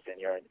the U.S.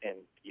 and you're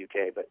in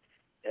UK,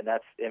 and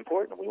that's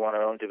important. We want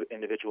our own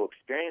individual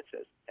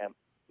experiences,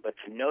 but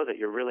to know that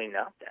you're really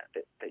not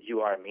that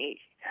you are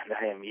me and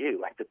I am you,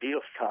 like the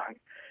Beatles song.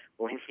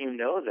 When you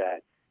know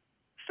that,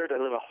 you start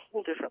to live a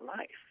whole different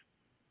life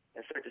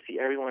and start to see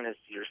everyone as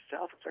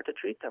yourself and start to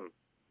treat them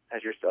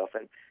as yourself.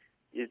 And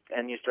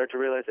you start to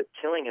realize that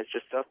killing is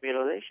just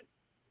self-mutilation.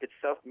 It's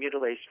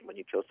self-mutilation when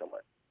you kill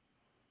someone.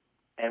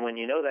 And when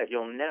you know that,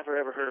 you'll never,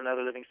 ever hurt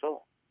another living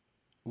soul.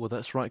 Well,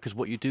 that's right, because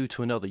what you do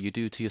to another, you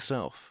do to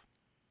yourself.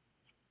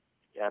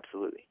 Yeah,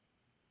 absolutely.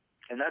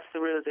 And that's the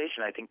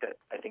realization I think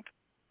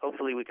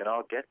hopefully we can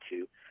all get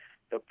to.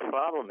 The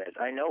problem is,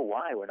 I know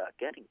why we're not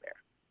getting there,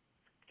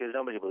 because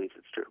nobody believes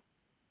it's true.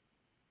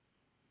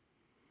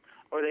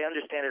 Or they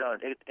understand it on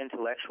an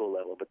intellectual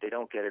level, but they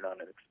don't get it on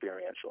an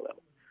experiential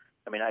level.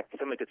 I mean,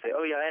 somebody could say,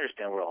 oh, yeah, I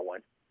understand we're all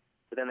one.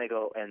 But then they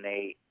go and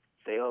they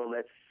say, oh,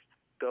 let's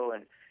go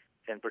and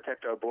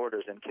protect our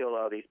borders and kill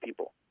all these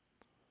people.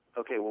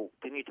 Okay, well,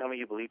 didn't you tell me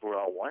you believe we're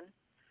all one?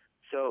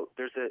 So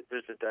there's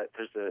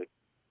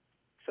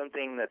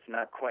something that's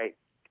not quite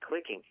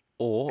clicking.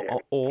 Or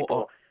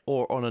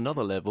on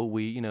another level,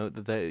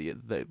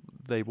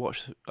 they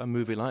watch a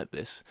movie like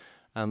this,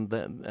 and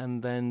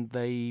then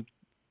they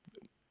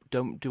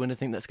don't do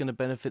anything that's going to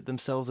benefit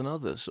themselves and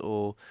others,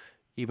 or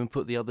even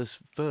put the others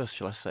first,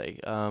 shall I say?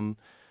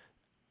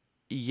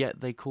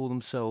 Yet they call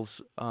themselves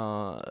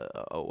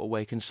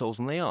awakened souls,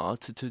 and they are.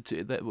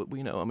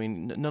 I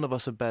mean, none of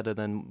us are better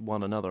than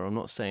one another. I'm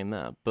not saying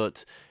that,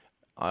 but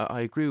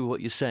I agree with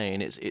what you're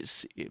saying.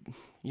 It's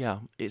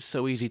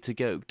so easy to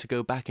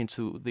go back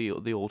into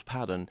the old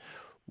pattern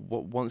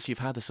once you've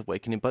had this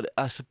awakening. But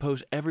I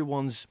suppose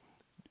everyone's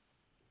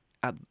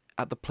at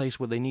the place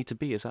where they need to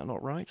be. Is that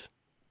not right?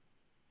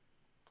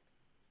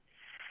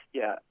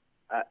 Yeah,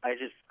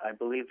 I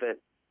believe that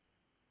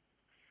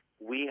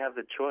we have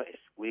the choice.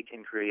 We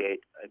can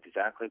create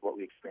exactly what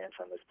we experience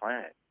on this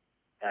planet,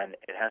 and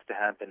it has to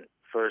happen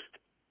first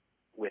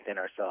within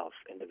ourselves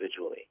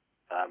individually.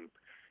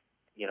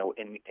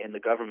 In the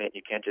government,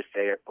 you can't just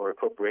say, or a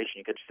corporation,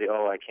 you can't just say,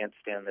 oh, I can't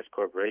stand this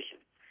corporation.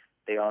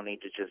 They all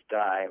need to just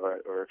die,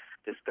 or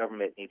this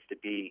government needs to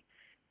be,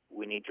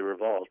 we need to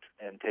revolt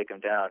and take them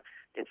down.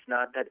 It's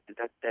not that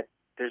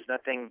there's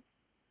nothing,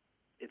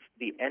 it's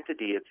the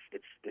entity, it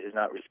is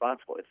not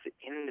responsible. It's the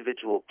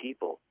individual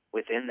people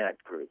within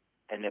that group,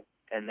 and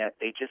that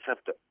they just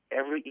have to,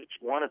 each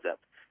one of them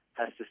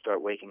has to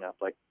start waking up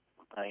like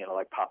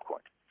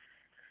popcorn.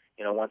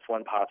 Once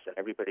one pops in,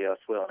 everybody else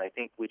will. And I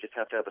think we just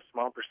have to have a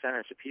small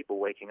percentage of people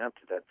waking up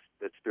to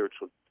that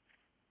spiritual,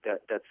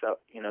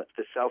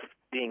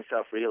 being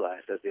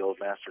self-realized, as the old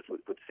masters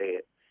would say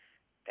it,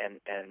 and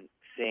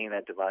seeing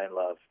that divine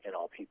love in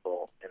all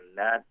people. And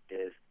that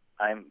is,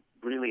 I'm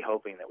really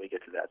hoping that we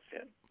get to that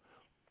soon.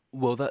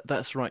 Well,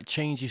 that's right.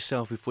 Change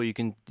yourself before you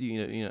can,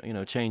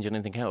 change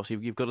anything else.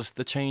 You've got to.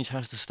 The change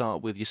has to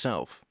start with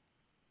yourself.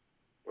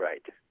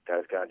 Right,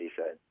 as Gandhi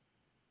said.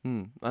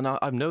 And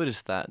I've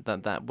noticed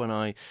that when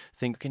I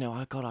think,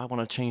 oh God, I want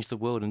to change the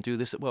world and do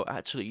this. Well,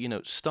 actually,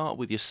 start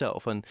with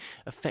yourself and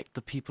affect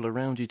the people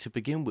around you to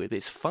begin with.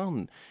 It's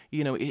fun,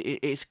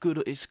 it's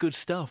good. It's good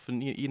stuff,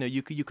 and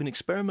you can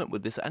experiment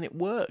with this, and it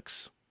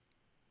works.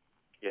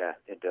 Yeah,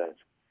 it does.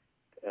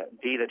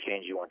 Be the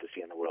change you want to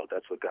see in the world.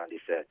 That's what Gandhi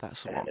said.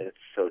 That's the one. It's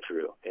so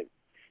true.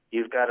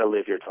 You've got to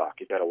live your talk.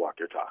 You've got to walk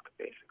your talk,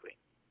 basically.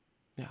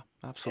 Yeah,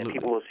 absolutely.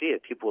 And people will see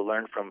it. People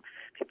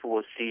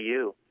will see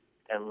you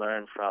and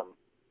learn from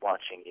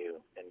watching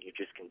you, and you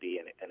just can be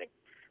an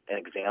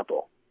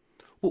example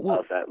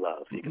of that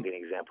love. You can be an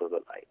example of the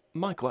light.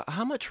 Michael,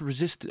 how much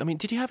resistance? I mean,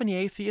 did you have any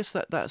atheists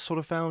that sort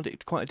of found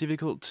it quite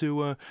difficult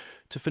to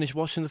finish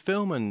watching the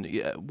film? And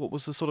what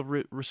was the sort of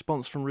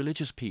response from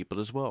religious people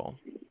as well?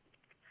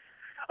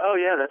 Oh,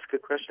 yeah, that's a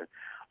good question.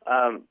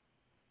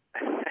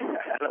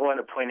 don't want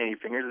to point any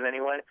fingers at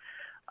anyone.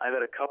 I've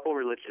had a couple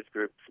religious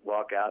groups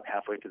walk out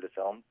halfway through the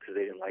film because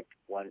they didn't like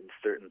one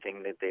certain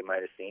thing that they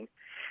might have seen.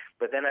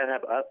 But then I'd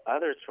have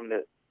others from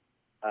the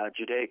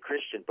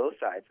Judeo-Christian, both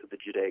sides of the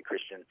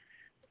Judeo-Christian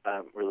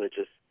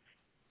religious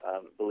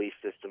belief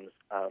systems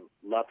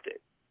loved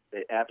it.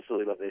 They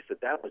absolutely loved it. They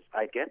said,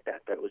 I get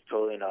that. That was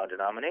totally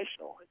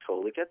non-denominational. I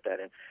totally get that.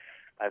 And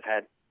I've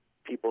had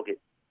people get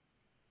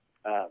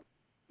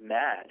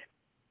mad,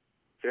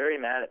 very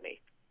mad at me.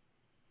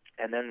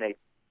 And then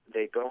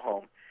they go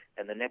home,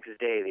 and the next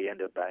day they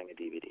end up buying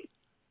a DVD.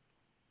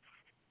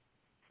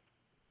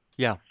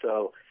 Yeah.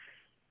 So,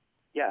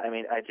 yeah, I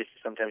mean,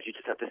 sometimes you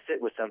just have to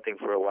sit with something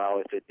for a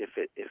while. If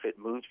it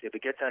moves, if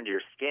it gets under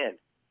your skin,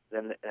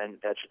 then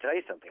that should tell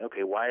you something.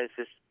 Okay, why is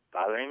this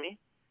bothering me?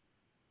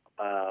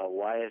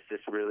 Why is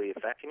this really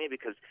affecting me?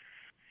 Because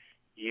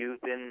you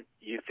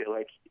feel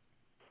like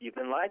you've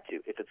been lied to.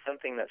 If it's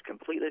something that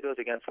completely goes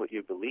against what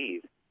you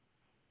believe,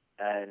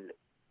 and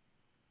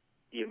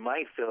you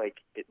might feel like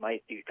it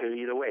could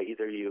either way.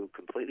 Either you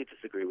completely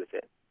disagree with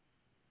it,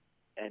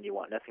 and you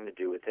want nothing to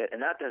do with it,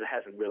 and that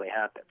hasn't really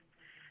happened.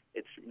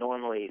 It's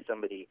normally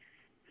somebody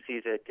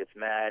sees it, gets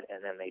mad,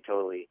 and then they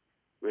totally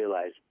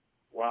realize,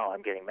 wow,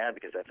 I'm getting mad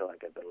because I feel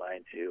like I've been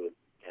lied to,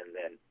 and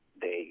then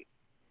they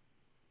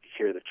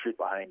hear the truth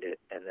behind it,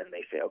 and then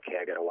they say, okay,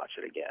 I got to watch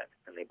it again,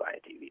 and they buy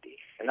a DVD.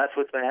 And that's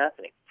what's been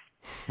happening.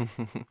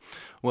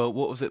 Well,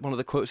 what was it? One of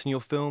the quotes in your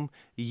film,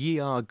 "Ye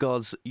are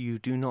gods, you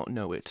do not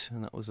know it,"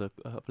 and that was, I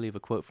believe, a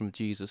quote from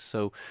Jesus.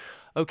 So,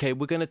 okay,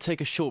 we're going to take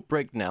a short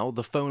break now.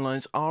 The phone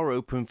lines are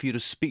open for you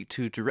to speak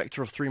to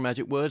director of Three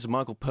Magic Words,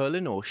 Michael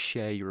Perlin, or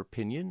share your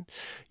opinion.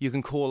 You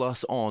can call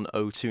us on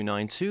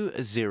 0292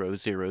 000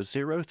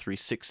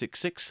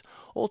 3666,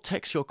 or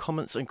text your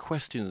comments and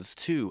questions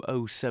to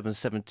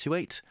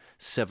 07728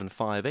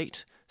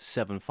 758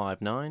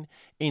 759.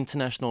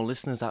 International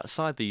listeners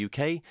outside the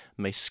UK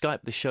may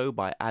Skype the show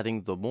by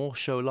adding The More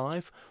Show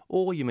Live,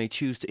 or you may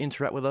choose to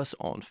interact with us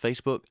on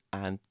Facebook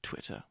and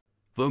Twitter.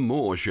 The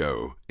More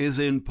Show is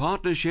in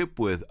partnership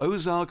with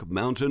Ozark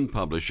Mountain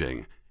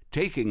Publishing,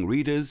 taking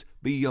readers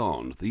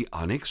beyond the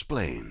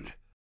unexplained.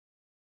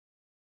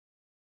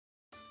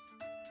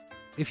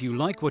 If you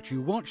like what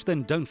you watch,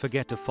 then don't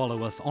forget to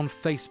follow us on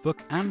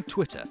Facebook and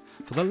Twitter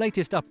for the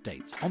latest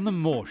updates on The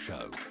More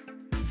Show.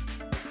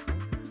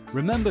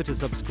 Remember to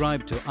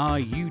subscribe to our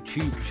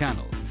YouTube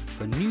channel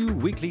for new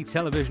weekly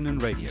television and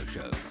radio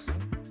shows.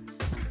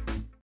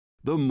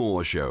 The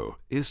More Show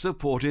is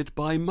supported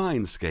by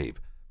Mindscape,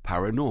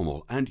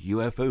 Paranormal and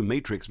UFO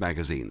Matrix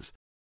magazines,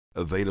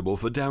 available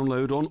for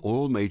download on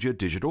all major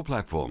digital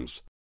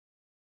platforms.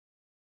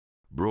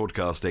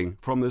 Broadcasting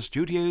from the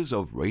studios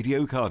of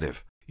Radio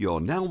Cardiff,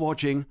 you're now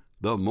watching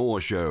The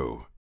More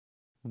Show.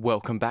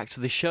 Welcome back to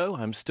the show.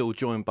 I'm still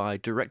joined by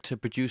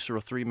director-producer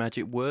of Three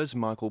Magic Words,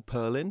 Michael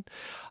Perlin.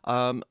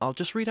 I'll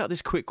just read out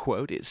this quick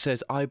quote. It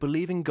says, "I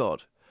believe in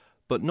God,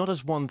 but not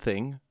as one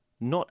thing,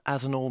 not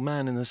as an old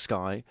man in the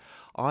sky.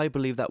 I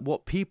believe that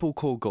what people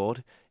call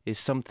God is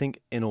something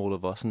in all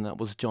of us," and that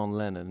was John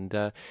Lennon.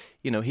 And,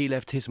 he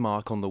left his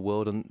mark on the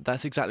world, and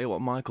that's exactly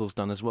what Michael's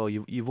done as well.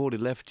 You've already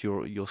left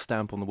your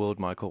stamp on the world,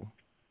 Michael.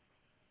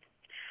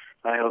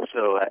 I hope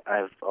so.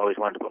 I've always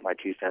wanted to put my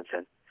 2 cents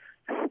in.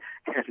 And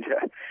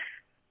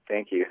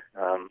thank you.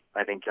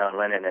 I think John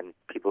Lennon and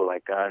people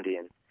like Gandhi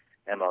and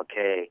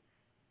MLK,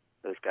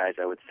 those guys,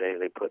 I would say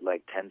they put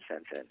like 10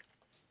 cents in.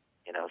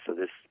 So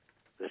this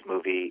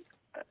movie,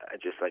 I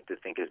just like to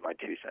think is my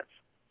 2 cents.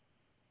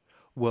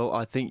 Well,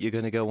 I think you're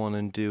going to go on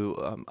and do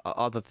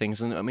other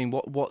things. And I mean,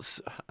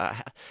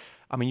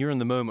 you're in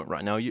the moment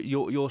right now.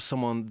 You're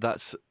someone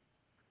that's,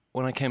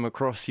 when I came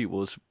across you,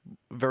 was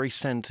very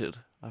centered,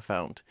 I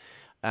found.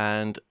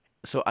 And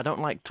so I don't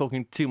like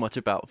talking too much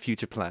about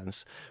future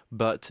plans,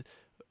 but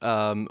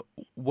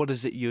what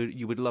is it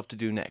you would love to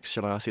do next?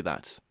 Shall I ask you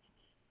that?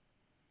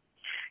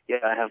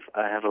 Yeah, I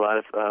have a lot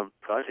of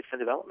projects in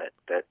development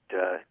that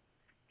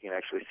you can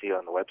actually see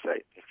on the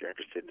website if you're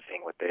interested in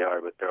seeing what they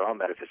are. But they're all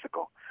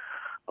metaphysical.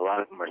 A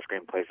lot of them are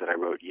screenplays that I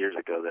wrote years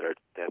ago that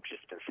have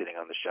just been sitting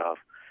on the shelf,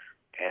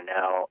 and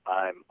now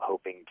I'm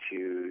hoping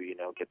to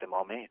get them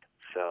all made.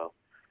 So.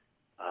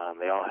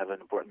 They all have an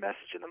important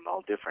message in them,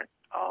 all different,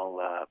 all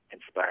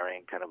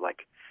inspiring, kind of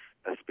like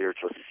a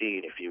spiritual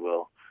seed, if you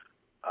will,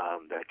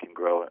 that can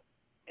grow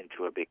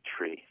into a big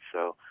tree.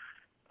 So,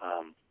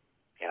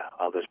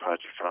 all those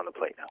projects are on the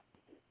plate now.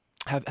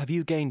 Have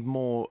you gained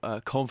more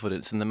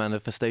confidence in the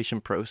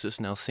manifestation process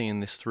now,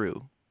 seeing this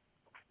through?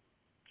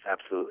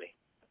 Absolutely.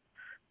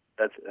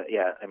 That's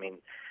I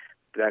mean,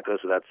 that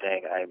goes without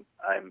saying.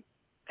 I'm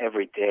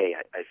every day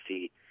I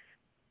see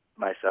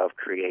myself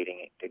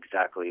creating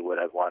exactly what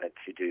I've wanted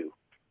to do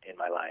in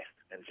my life,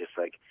 and just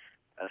like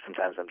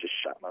sometimes I'm just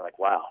shocked. I'm like,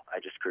 wow, I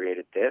just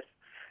created this,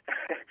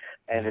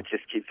 and it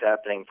just keeps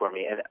happening for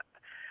me. And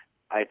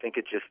I think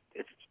it's just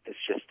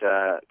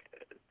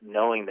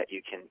knowing that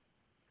you can.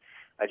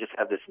 I just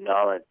have this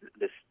knowledge,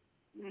 this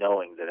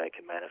knowing that I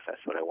can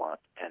manifest what I want,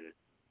 and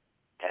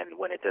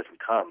when it doesn't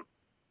come,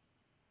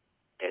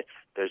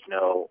 there's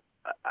no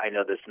I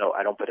know there's no,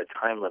 I don't put a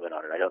time limit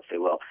on it. I don't say,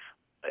 well,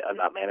 I'm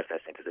not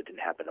manifesting because it didn't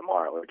happen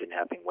tomorrow, or it didn't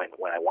happen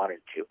when I wanted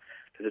it to,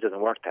 because it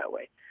doesn't work that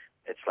way.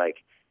 It's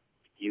like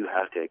you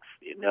have to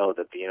know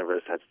that the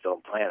universe has its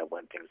own plan of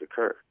when things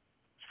occur.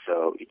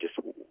 So you just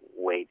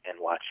wait and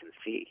watch and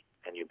see,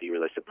 and you'll be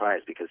really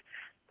surprised because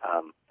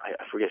I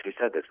forget who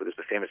said this, but there's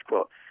a famous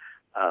quote.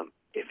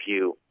 If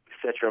you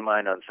set your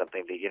mind on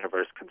something, the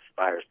universe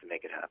conspires to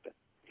make it happen.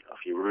 You know,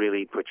 if you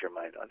really put your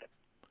mind on it,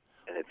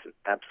 and it's an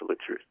absolute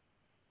truth.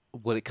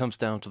 Well, it comes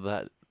down to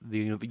that.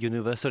 The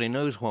universe only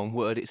knows one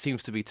word, it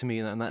seems to be to me,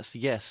 and that's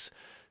yes.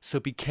 So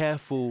be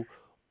careful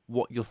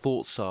what your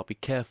thoughts are. Be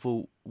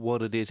careful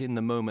what it is in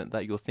the moment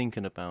that you're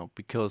thinking about,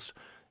 because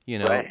you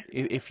know, right.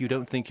 if you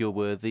don't think you're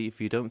worthy, if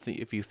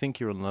you think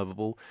you're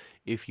unlovable,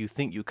 if you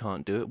think you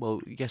can't do it, well,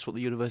 guess what?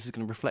 The universe is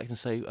going to reflect and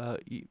say,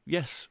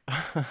 yes.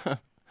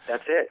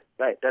 That's it.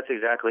 Right. That's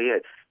exactly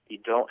it. You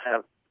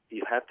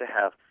have to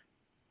have,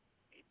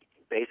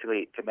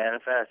 basically, to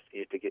manifest,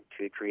 you have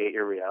to create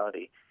your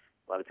reality.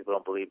 A lot of people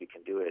don't believe you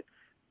can do it,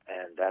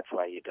 and that's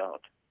why you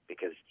don't,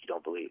 because you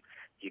don't believe.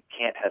 You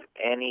can't have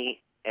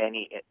any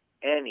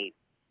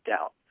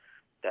doubt.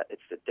 That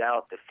it's the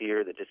doubt, the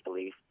fear, the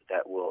disbelief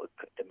that will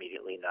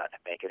immediately not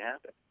make it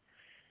happen.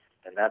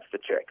 And that's the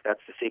trick.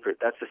 That's the secret.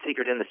 That's the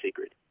secret in the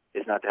secret,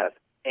 is not to have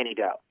any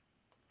doubt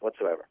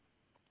whatsoever.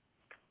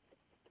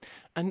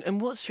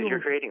 And what's your? You're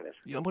creating this.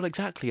 Yeah, well,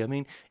 exactly. I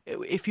mean,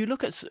 if you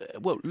look at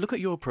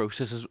your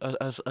process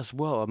as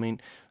well. I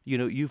mean, you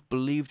know, you've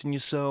believed in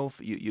yourself.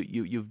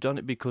 You've done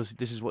it because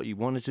this is what you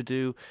wanted to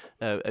do.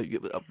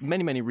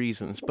 Many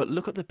reasons. But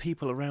look at the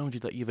people around you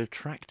that you've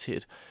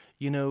attracted.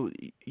 You know,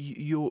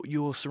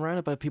 you're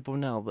surrounded by people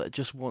now that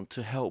just want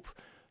to help.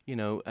 You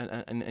know,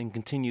 and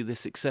continue the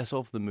success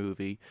of the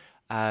movie,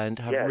 and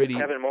have really.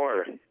 Kevin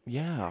Moore.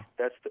 Yeah.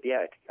 I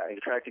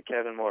attracted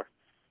Kevin Moore.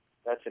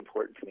 That's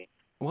important to me.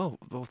 Well,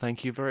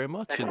 thank you very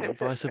much, and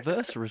vice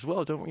versa as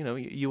well. Don't you know?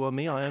 You are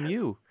me, I am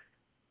you.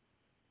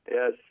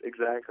 Yes,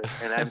 exactly.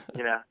 And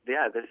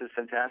this is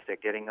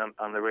fantastic. Getting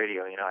on the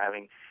radio, you know,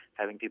 having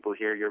people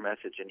hear your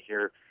message and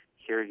hear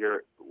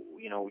your,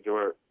 you know,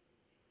 your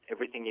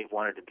everything you've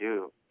wanted to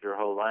do your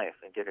whole life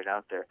and get it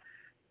out there.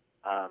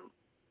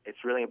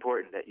 It's really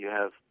important that you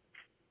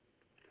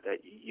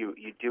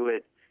do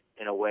it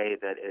in a way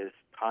that is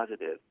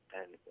positive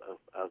and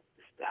of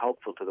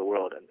helpful to the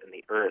world and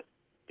the earth.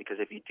 Because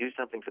if you do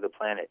something for the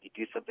planet, you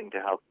do something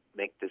to help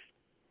make this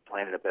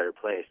planet a better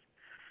place,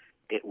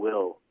 it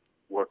will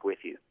work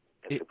with you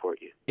and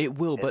support you. It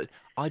will, but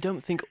I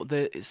don't think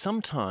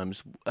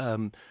sometimes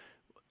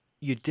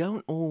you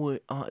don't always.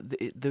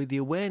 The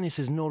awareness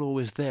is not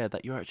always there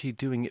that you're actually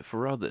doing it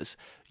for others.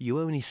 You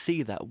only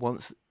see that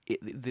once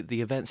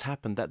the events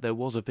happen, that there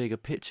was a bigger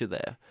picture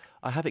there.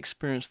 I have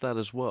experienced that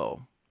as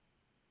well.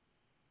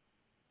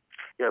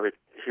 Yeah, but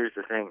here's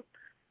the thing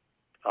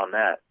on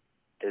that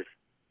is,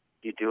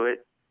 you do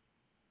it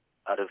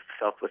out of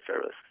selfless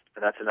service,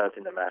 and that's another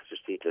thing the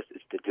masters teach us: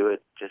 is to do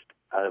it just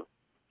out of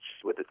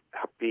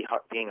being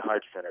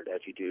heart-centered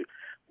as you do,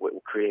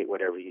 create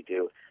whatever you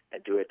do,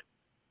 and do it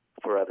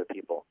for other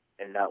people,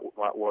 and not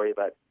worry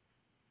about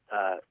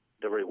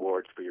the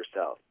rewards for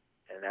yourself.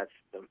 And that's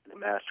the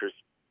masters.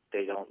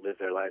 They don't live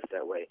their lives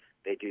that way.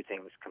 They do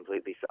things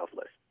completely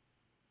selfless,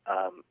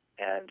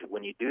 and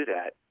when you do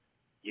that,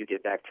 you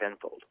get back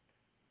tenfold,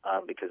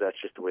 because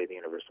that's just the way the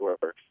universe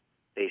works.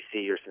 They see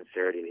your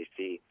sincerity. They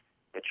see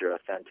that you're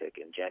authentic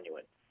and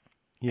genuine.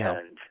 Yeah.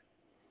 And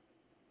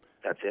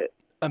that's it.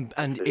 And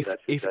that's how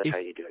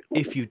you do it.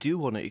 If you do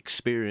want to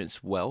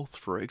experience wealth,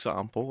 for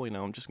example, you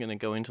know, I'm just going to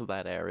go into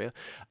that area.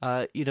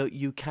 You know,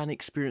 you can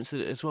experience it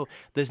as well.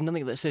 There's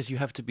nothing that says you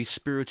have to be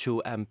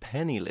spiritual and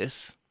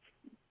penniless.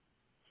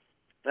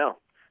 No,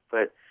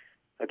 but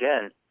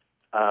again,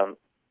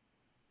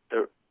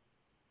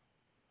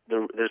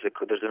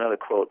 there's another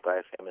quote by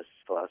a famous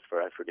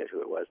philosopher. I forget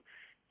who it was.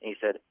 And he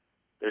said,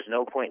 "There's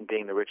no point in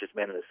being the richest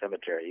man in the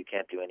cemetery. You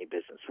can't do any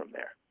business from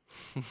there."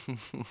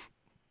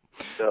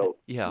 So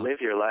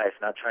live your life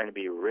not trying to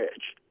be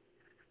rich.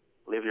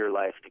 Live your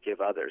life to give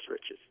others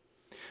riches.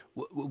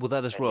 Well,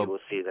 that as well. You will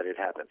see that it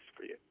happens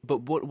for you.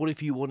 But what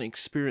if you want to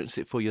experience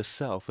it for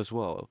yourself as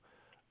well?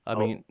 I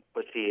mean,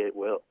 but see, it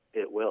will.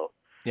 It will.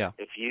 Yeah.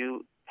 If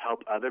you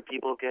help other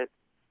people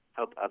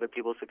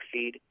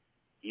succeed,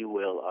 you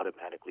will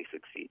automatically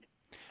succeed.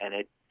 And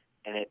it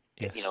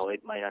yes. you know,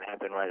 it might not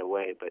happen right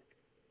away, but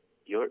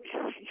you're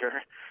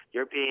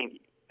being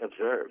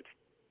observed,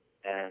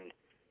 and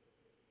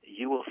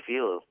you will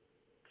feel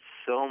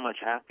so much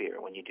happier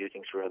when you do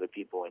things for other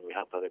people and you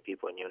help other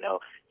people, and you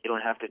know you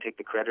don't have to take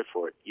the credit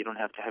for it. You don't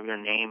have to have your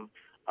name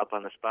up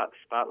on the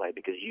spotlight,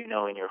 because you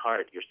know in your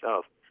heart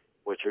yourself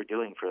what you're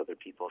doing for other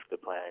people, for the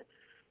planet,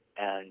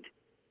 and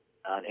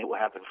it will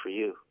happen for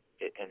you.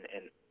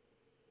 And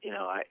you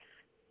know,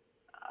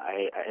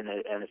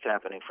 and it's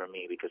happening for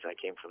me because I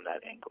came from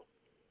that angle.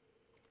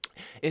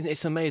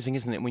 It's amazing,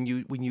 isn't it? When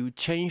you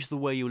change the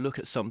way you look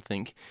at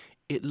something,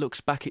 it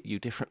looks back at you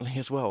differently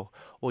as well,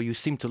 or you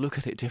seem to look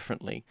at it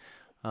differently.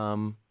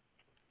 You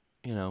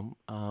know,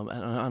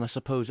 and I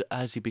suppose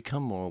as you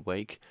become more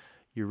awake,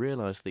 you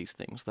realize these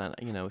things,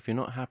 that, you know, if you're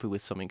not happy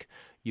with something,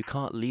 you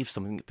can't leave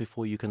something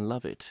before you can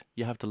love it.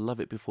 You have to love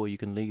it before you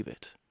can leave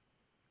it.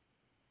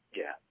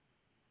 Yeah.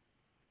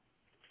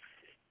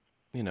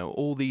 You know,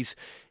 all these,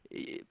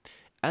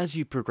 as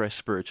you progress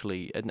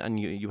spiritually, and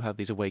you have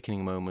these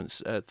awakening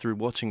moments through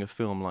watching a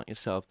film like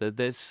yourself,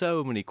 there's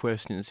so many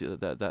questions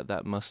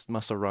that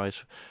must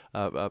arise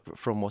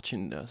from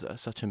watching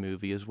such a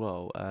movie as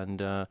well.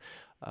 And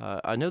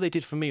I know they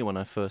did for me when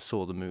I first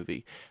saw the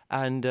movie,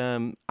 and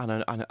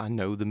I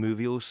know the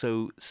movie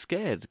also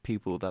scared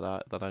people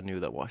that I knew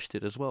that watched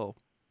it as well.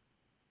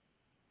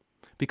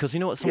 Because you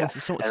know what,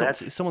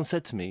 someone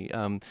said to me,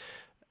 and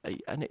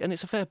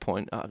it's a fair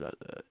point,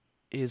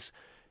 is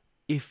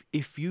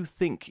if you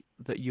think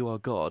that you are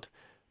God,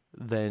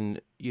 then,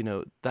 you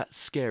know, that's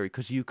scary,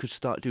 because you could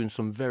start doing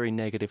some very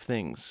negative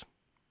things.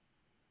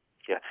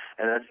 Yeah,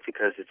 and that's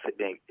because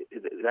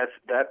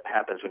that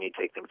happens when you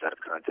take things out of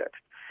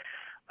context.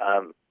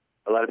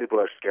 A lot of people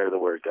are scared of the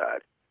word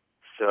God,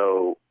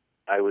 so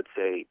I would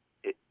say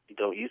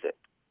don't use it.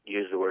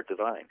 Use the word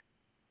divine,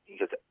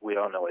 because we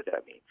all know what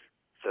that means.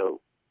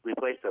 So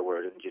replace that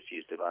word and just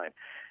use divine.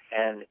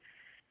 And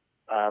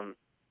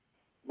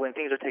when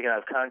things are taken out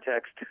of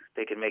context,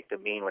 they can make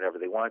them mean whatever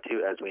they want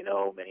to. As we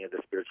know, many of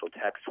the spiritual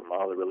texts from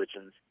all the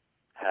religions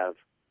have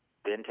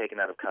been taken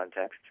out of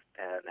context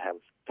and have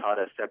taught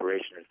us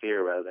separation and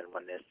fear rather than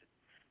oneness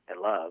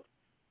and love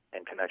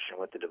and connection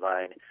with the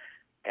divine,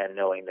 and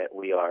knowing that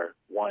we are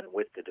one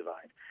with the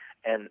divine.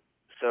 And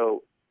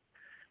so,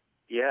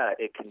 yeah,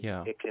 it can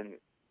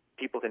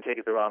people can take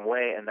it the wrong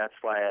way, and that's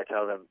why I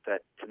tell them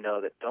that to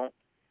know that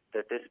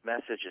this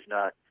message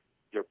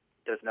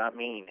does not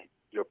mean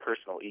your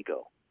personal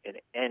ego in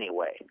any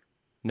way.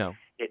 No.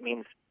 It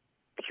means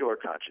pure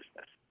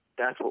consciousness.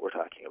 That's what we're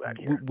talking about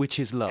here. Which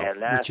is love.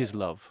 Which is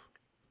love.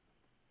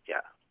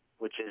 Yeah.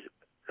 Which is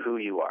who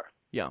you are.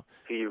 Yeah.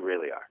 Who you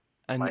really are.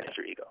 Minus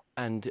your ego.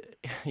 And,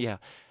 yeah.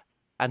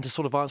 And to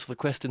sort of answer the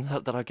question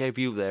that I gave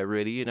you there,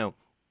 really, you know,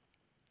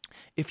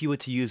 if you were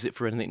to use it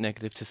for anything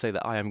negative, to say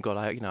that I am God,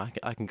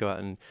 I can go out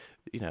and,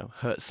 you know,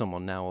 hurt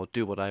someone now, or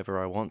do whatever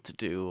I want to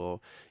do,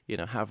 or, you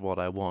know, have what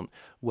I want.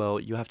 Well,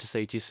 you have to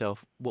say to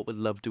yourself, what would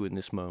love do in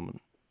this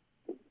moment?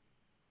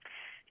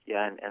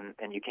 Yeah,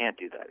 and you can't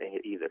do that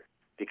either,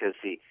 because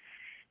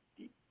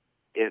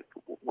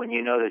when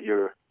you know that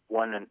you're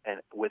one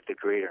and with the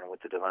Creator and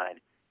with the Divine,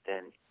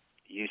 then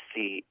you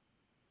see,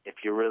 if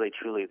you're really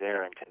truly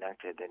there and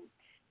connected, then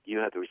you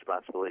have the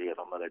responsibility of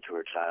a mother to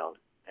her child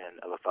and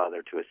of a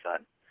father to a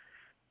son.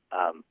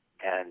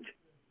 And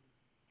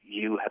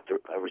you have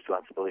a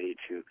responsibility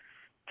to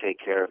take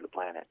care of the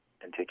planet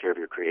and take care of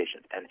your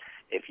creation. And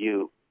if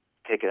you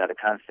take it out of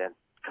content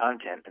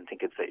and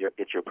think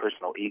it's your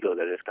personal ego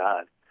that is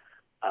God,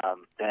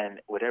 then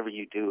whatever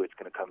you do, it's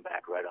going to come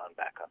back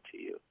onto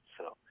you.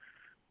 So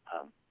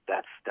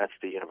that's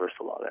the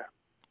universal law there.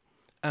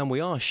 And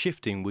we are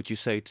shifting, would you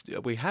say,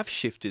 we have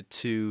shifted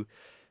to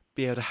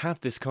be able to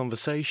have this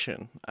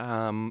conversation.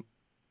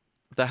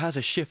 There has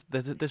a shift,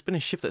 there's been a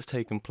shift that's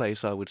taken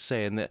place, I would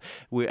say, and that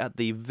we're at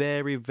the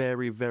very,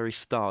 very, very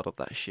start of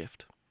that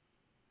shift.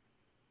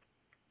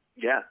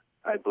 Yeah,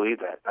 I believe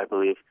that. I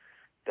believe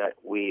that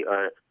we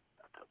are,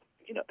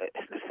 you know,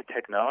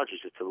 technology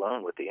just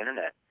alone with the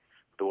internet,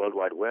 the World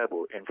Wide Web,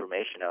 where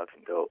information now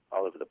can go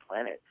all over the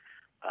planet,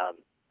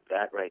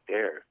 that right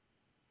there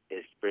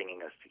is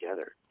bringing us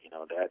together. You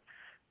know, that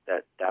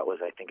was,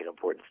 I think, an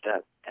important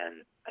step.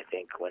 And I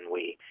think when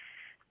we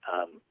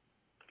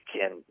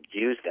can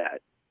use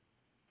that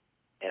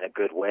in a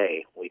good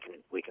way, we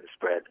can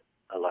spread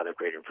a lot of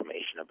great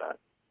information about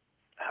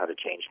how to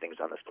change things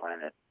on this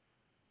planet.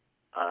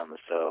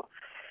 So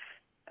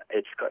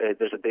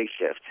there's a big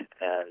shift,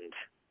 and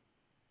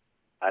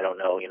I don't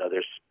know. You know,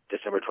 there's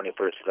December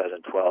 21st,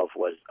 2012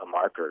 was a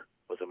marker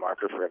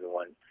for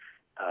everyone,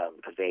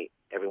 because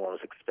everyone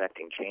was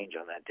expecting change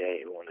on that day.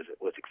 Everyone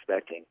was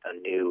expecting a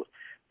new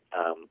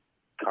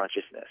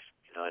consciousness,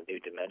 you know, a new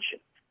dimension,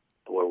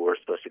 where we're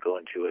supposed to go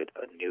into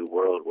a new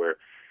world where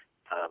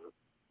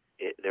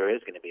there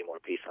is going to be more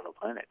peace on the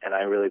planet. And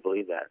I really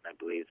believe that. And I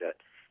believe that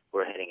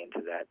we're heading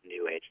into that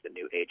new age, the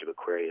new age of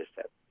Aquarius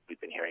that we've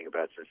been hearing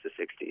about since the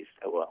 60s,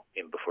 well,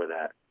 even before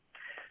that.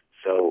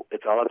 So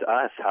it's all up to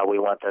us how we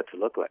want that to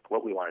look like,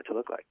 what we want it to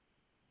look like.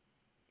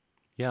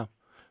 Yeah.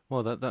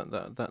 Well,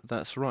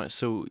 that's right.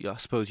 So I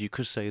suppose you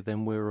could say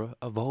then we're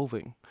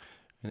evolving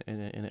in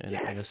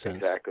a sense.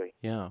 Exactly.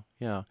 Yeah,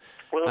 yeah.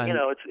 Well, and, you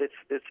know,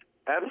 it's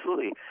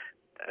absolutely.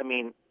 I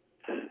mean,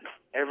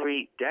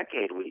 every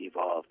decade we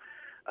evolve,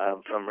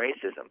 from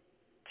racism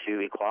to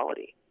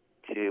equality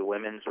to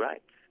women's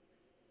rights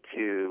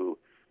to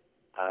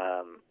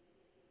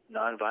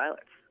nonviolence.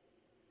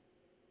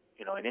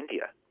 You know, in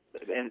India,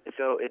 and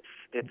so it's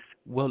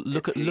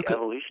look at the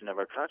evolution of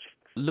our consciousness.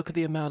 Look at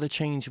the amount of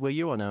change where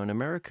you are now in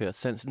America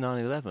since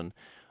 9/11.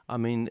 I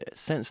mean,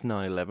 since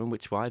 9/11,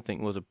 which I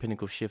think was a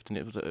pinnacle shift, and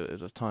it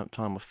was a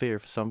time of fear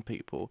for some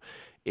people,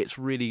 it's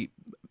really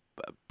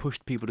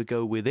pushed people to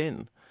go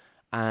within.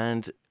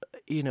 And,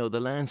 you know, the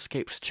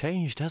landscape's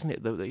changed, hasn't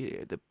it?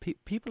 The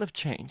people have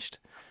changed.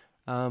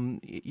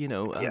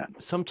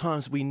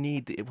 Sometimes we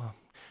need,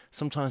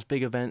 sometimes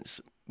big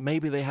events,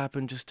 maybe they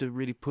happen just to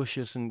really push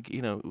us and,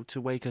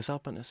 to wake us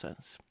up in a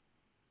sense.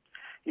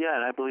 Yeah,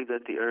 and I believe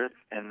that the Earth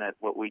and that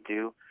what we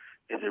do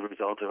is a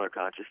result of our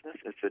consciousness.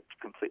 It's a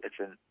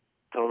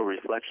total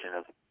reflection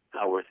of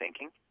how we're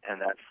thinking,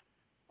 and that's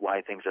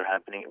why things are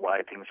happening,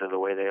 why things are the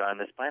way they are on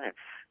this planet.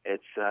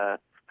 It's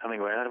coming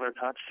right out of our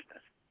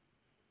consciousness,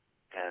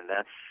 and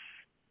that's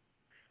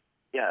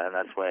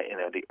why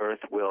the Earth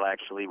will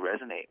actually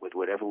resonate with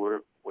whatever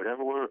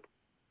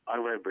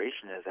our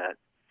vibration is at,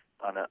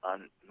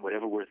 on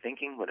whatever we're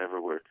thinking, whatever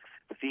we're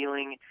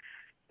feeling.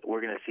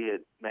 We're going to see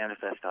it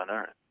manifest on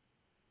Earth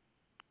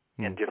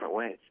in different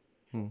ways.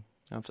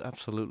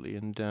 Absolutely,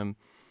 and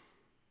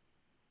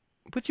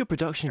with your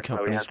production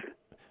companies.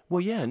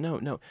 Well, yeah, no.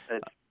 Go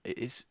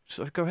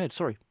ahead.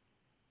 Sorry.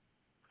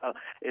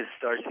 It's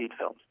Starseed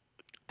Films.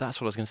 That's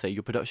what I was going to say.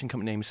 Your production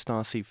company name is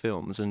Starseed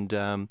Films, and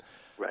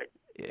right.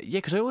 Yeah,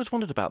 because I always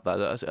wondered about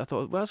that. I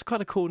thought, well, that's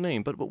quite a cool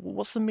name, but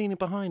what's the meaning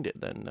behind it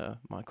then,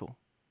 Michael?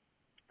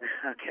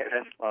 Okay,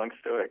 that's a long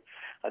story.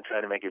 I'll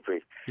try to make it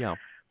brief. Yeah.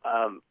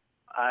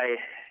 I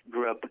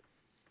grew up.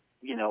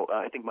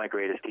 I think my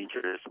greatest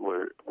teachers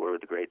were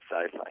the great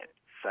sci-fi,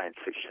 science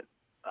fiction,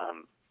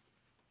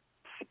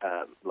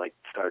 like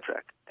Star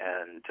Trek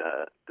and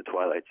The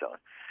Twilight Zone.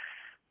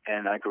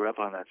 And I grew up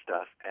on that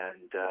stuff,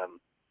 and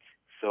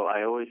so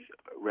I always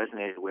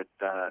resonated with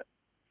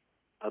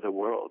other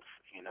worlds,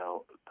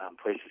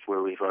 places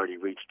where we've already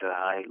reached a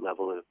high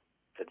level of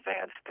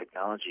advanced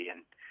technology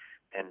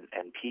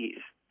and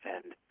peace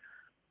and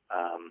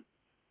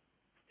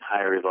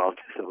higher evolved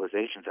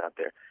civilizations out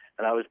there.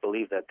 And I always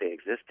believed that they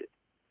existed.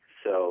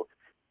 So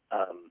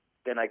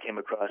then I came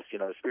across,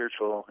 the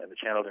spiritual and the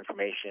channeled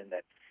information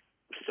that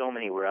so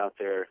many were out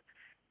there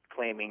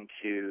claiming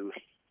to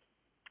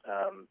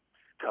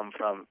come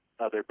from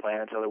other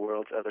planets, other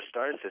worlds, other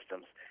star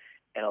systems.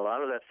 And a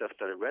lot of that stuff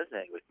started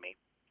resonating with me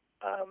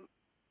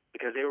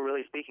because they were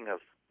really speaking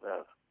of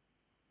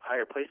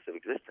higher places of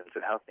existence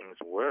and how things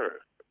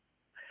were,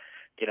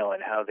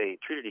 and how they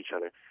treated each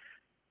other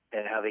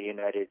and how they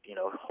united,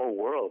 whole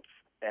worlds.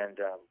 And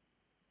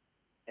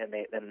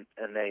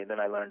then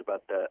I learned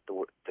about the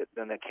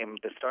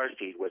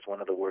starseed was one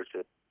of the words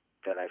that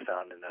I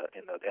found in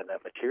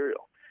that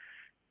material.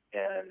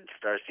 And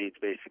starseeds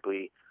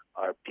basically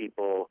are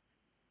people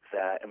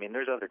that,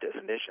 there's other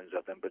definitions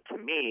of them, but to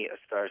me, a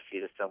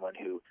starseed is someone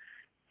who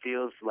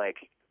feels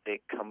like they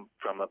come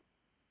from a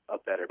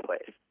better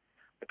place,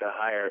 like a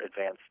higher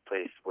advanced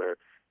place where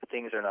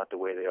things are not the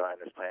way they are on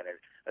this planet.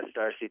 A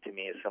starseed to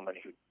me is someone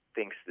who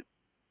thinks that,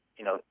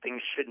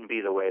 things shouldn't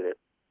be the way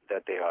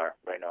that they are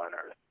right now on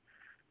Earth,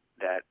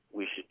 that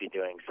we should be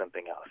doing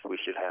something else.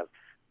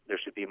 There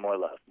should be more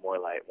love, more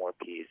light, more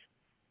peace,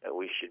 that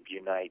we should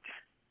unite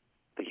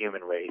the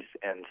human race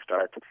and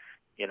start,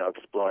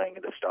 exploring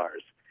the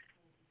stars.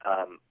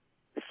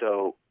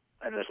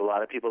 And there's a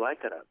lot of people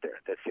like that out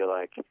there that feel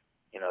like,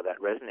 that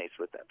resonates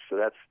with them. So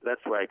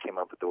that's where I came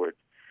up with the word.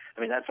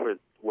 That's where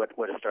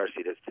what a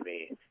starseed is to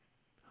me.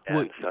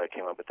 And so I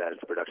came up with that as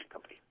a production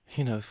company.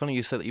 Funny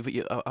you said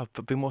that. I've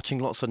been watching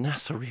lots of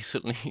NASA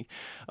recently,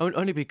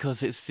 only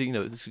because it's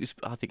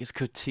I think it's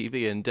good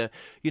TV. And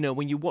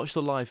when you watch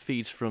the live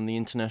feeds from the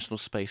International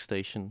Space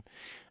Station,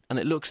 and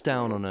it looks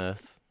down on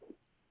Earth,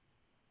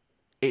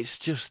 it's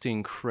just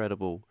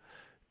incredible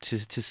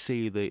to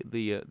see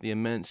the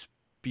immense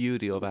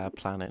beauty of our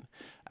planet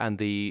and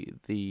the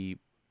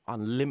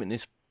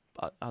unlimitless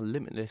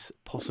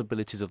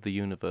possibilities of the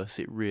universe.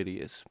 It really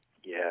is.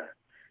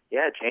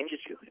 Yeah, it changes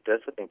you. It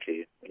does something to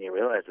you when you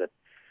realize that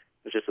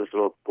it's just this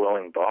little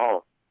glowing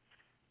ball.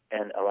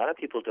 And a lot of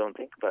people don't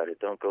think about it,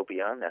 don't go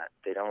beyond that.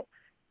 They don't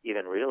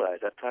even realize.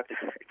 It's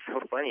so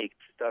funny, you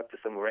just talk to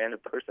some random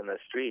person on the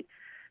street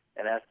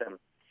and ask them,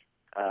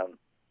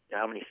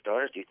 how many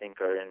stars do you think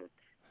are in,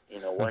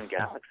 one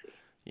galaxy?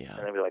 Yeah.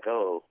 And they'll be like, I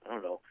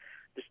don't know.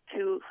 There's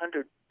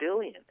 200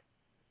 billion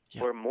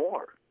or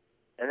more.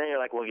 And then you're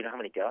like, well, you know how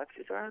many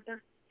galaxies are out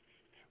there?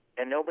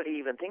 And nobody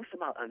even thinks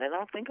about it. And they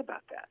don't think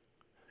about that.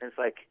 And it's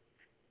like,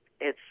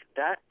 it's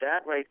that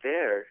right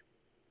there.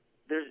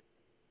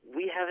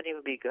 We haven't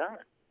even begun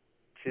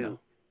to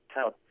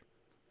tell.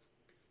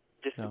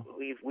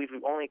 We've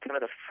only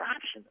covered a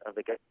fraction of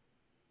the.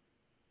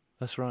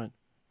 That's right.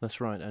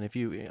 And if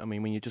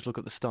when you just look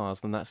at the stars,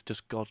 then that's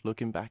just God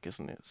looking back,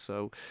 isn't it?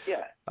 So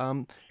yeah.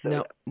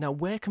 Now,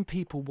 where can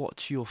people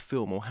watch your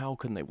film, or how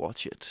can they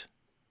watch it?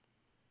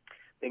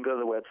 They can go to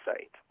the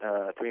website,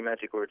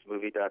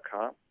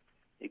 3magicwordsmovie.com.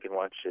 You can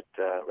watch it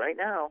right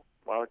now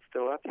while it's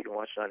still up. You can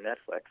watch it on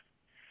Netflix.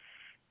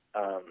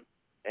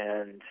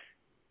 And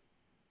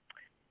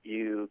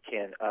you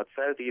can,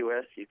 outside of the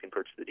U.S., you can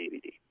purchase the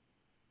DVD.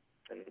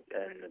 And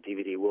the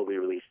DVD will be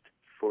released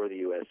for the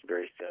U.S.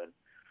 very soon.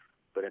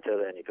 But until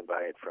then, you can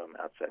buy it from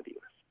outside the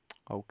U.S.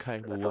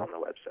 Okay. Well, on the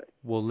website.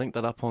 We'll link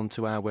that up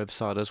onto our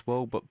website as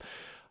well. But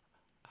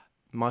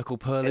Michael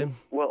Perlin?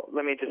 Well,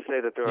 let me just say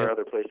that there are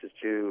other places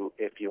too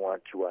if you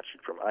want to watch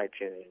it from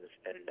iTunes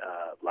and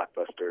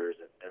Blockbusters,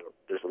 and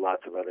there's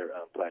lots of other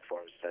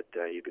platforms that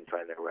you can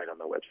find there right on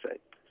the website.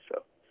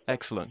 So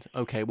excellent.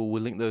 Okay, well,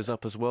 we'll link those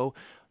up as well.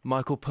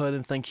 Michael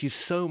Perlin, thank you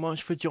so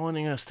much for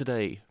joining us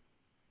today.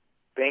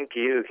 Thank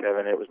you,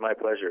 Kevin. It was my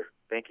pleasure.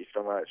 Thank you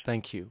so much.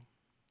 Thank you.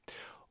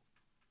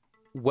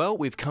 Well,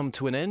 we've come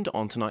to an end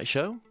on tonight's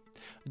show.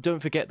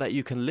 Don't forget that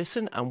you can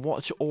listen and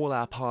watch all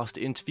our past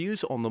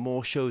interviews on The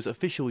More Show's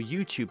official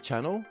YouTube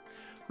channel.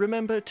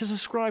 Remember to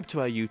subscribe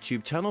to our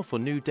YouTube channel for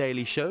new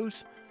daily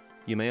shows.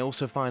 You may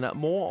also find out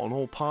more on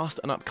all past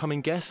and upcoming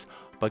guests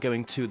by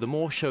going to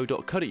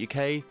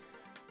themoreshow.co.uk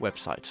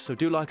website. So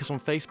do like us on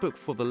Facebook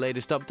for the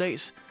latest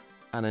updates.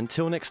 And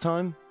until next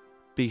time,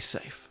 be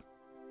safe.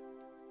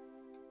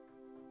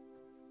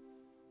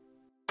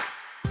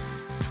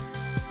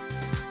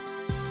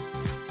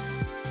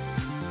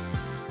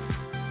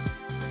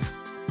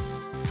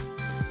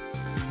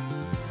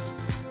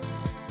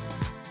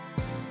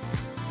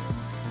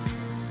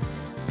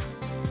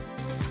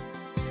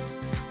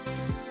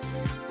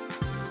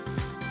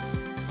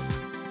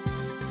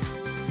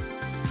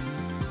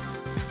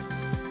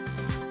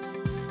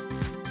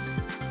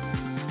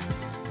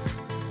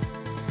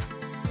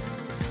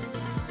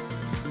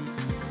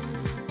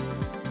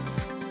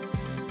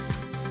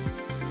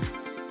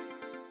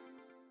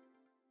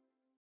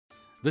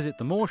 Visit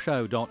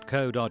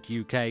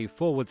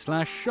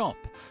themoreshow.co.uk/shop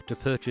to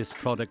purchase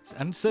products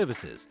and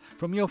services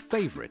from your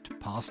favourite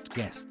past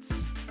guests.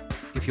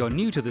 If you're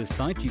new to this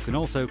site, you can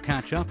also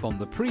catch up on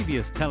the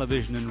previous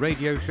television and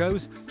radio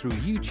shows through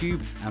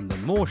YouTube and the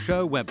More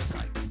Show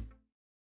website.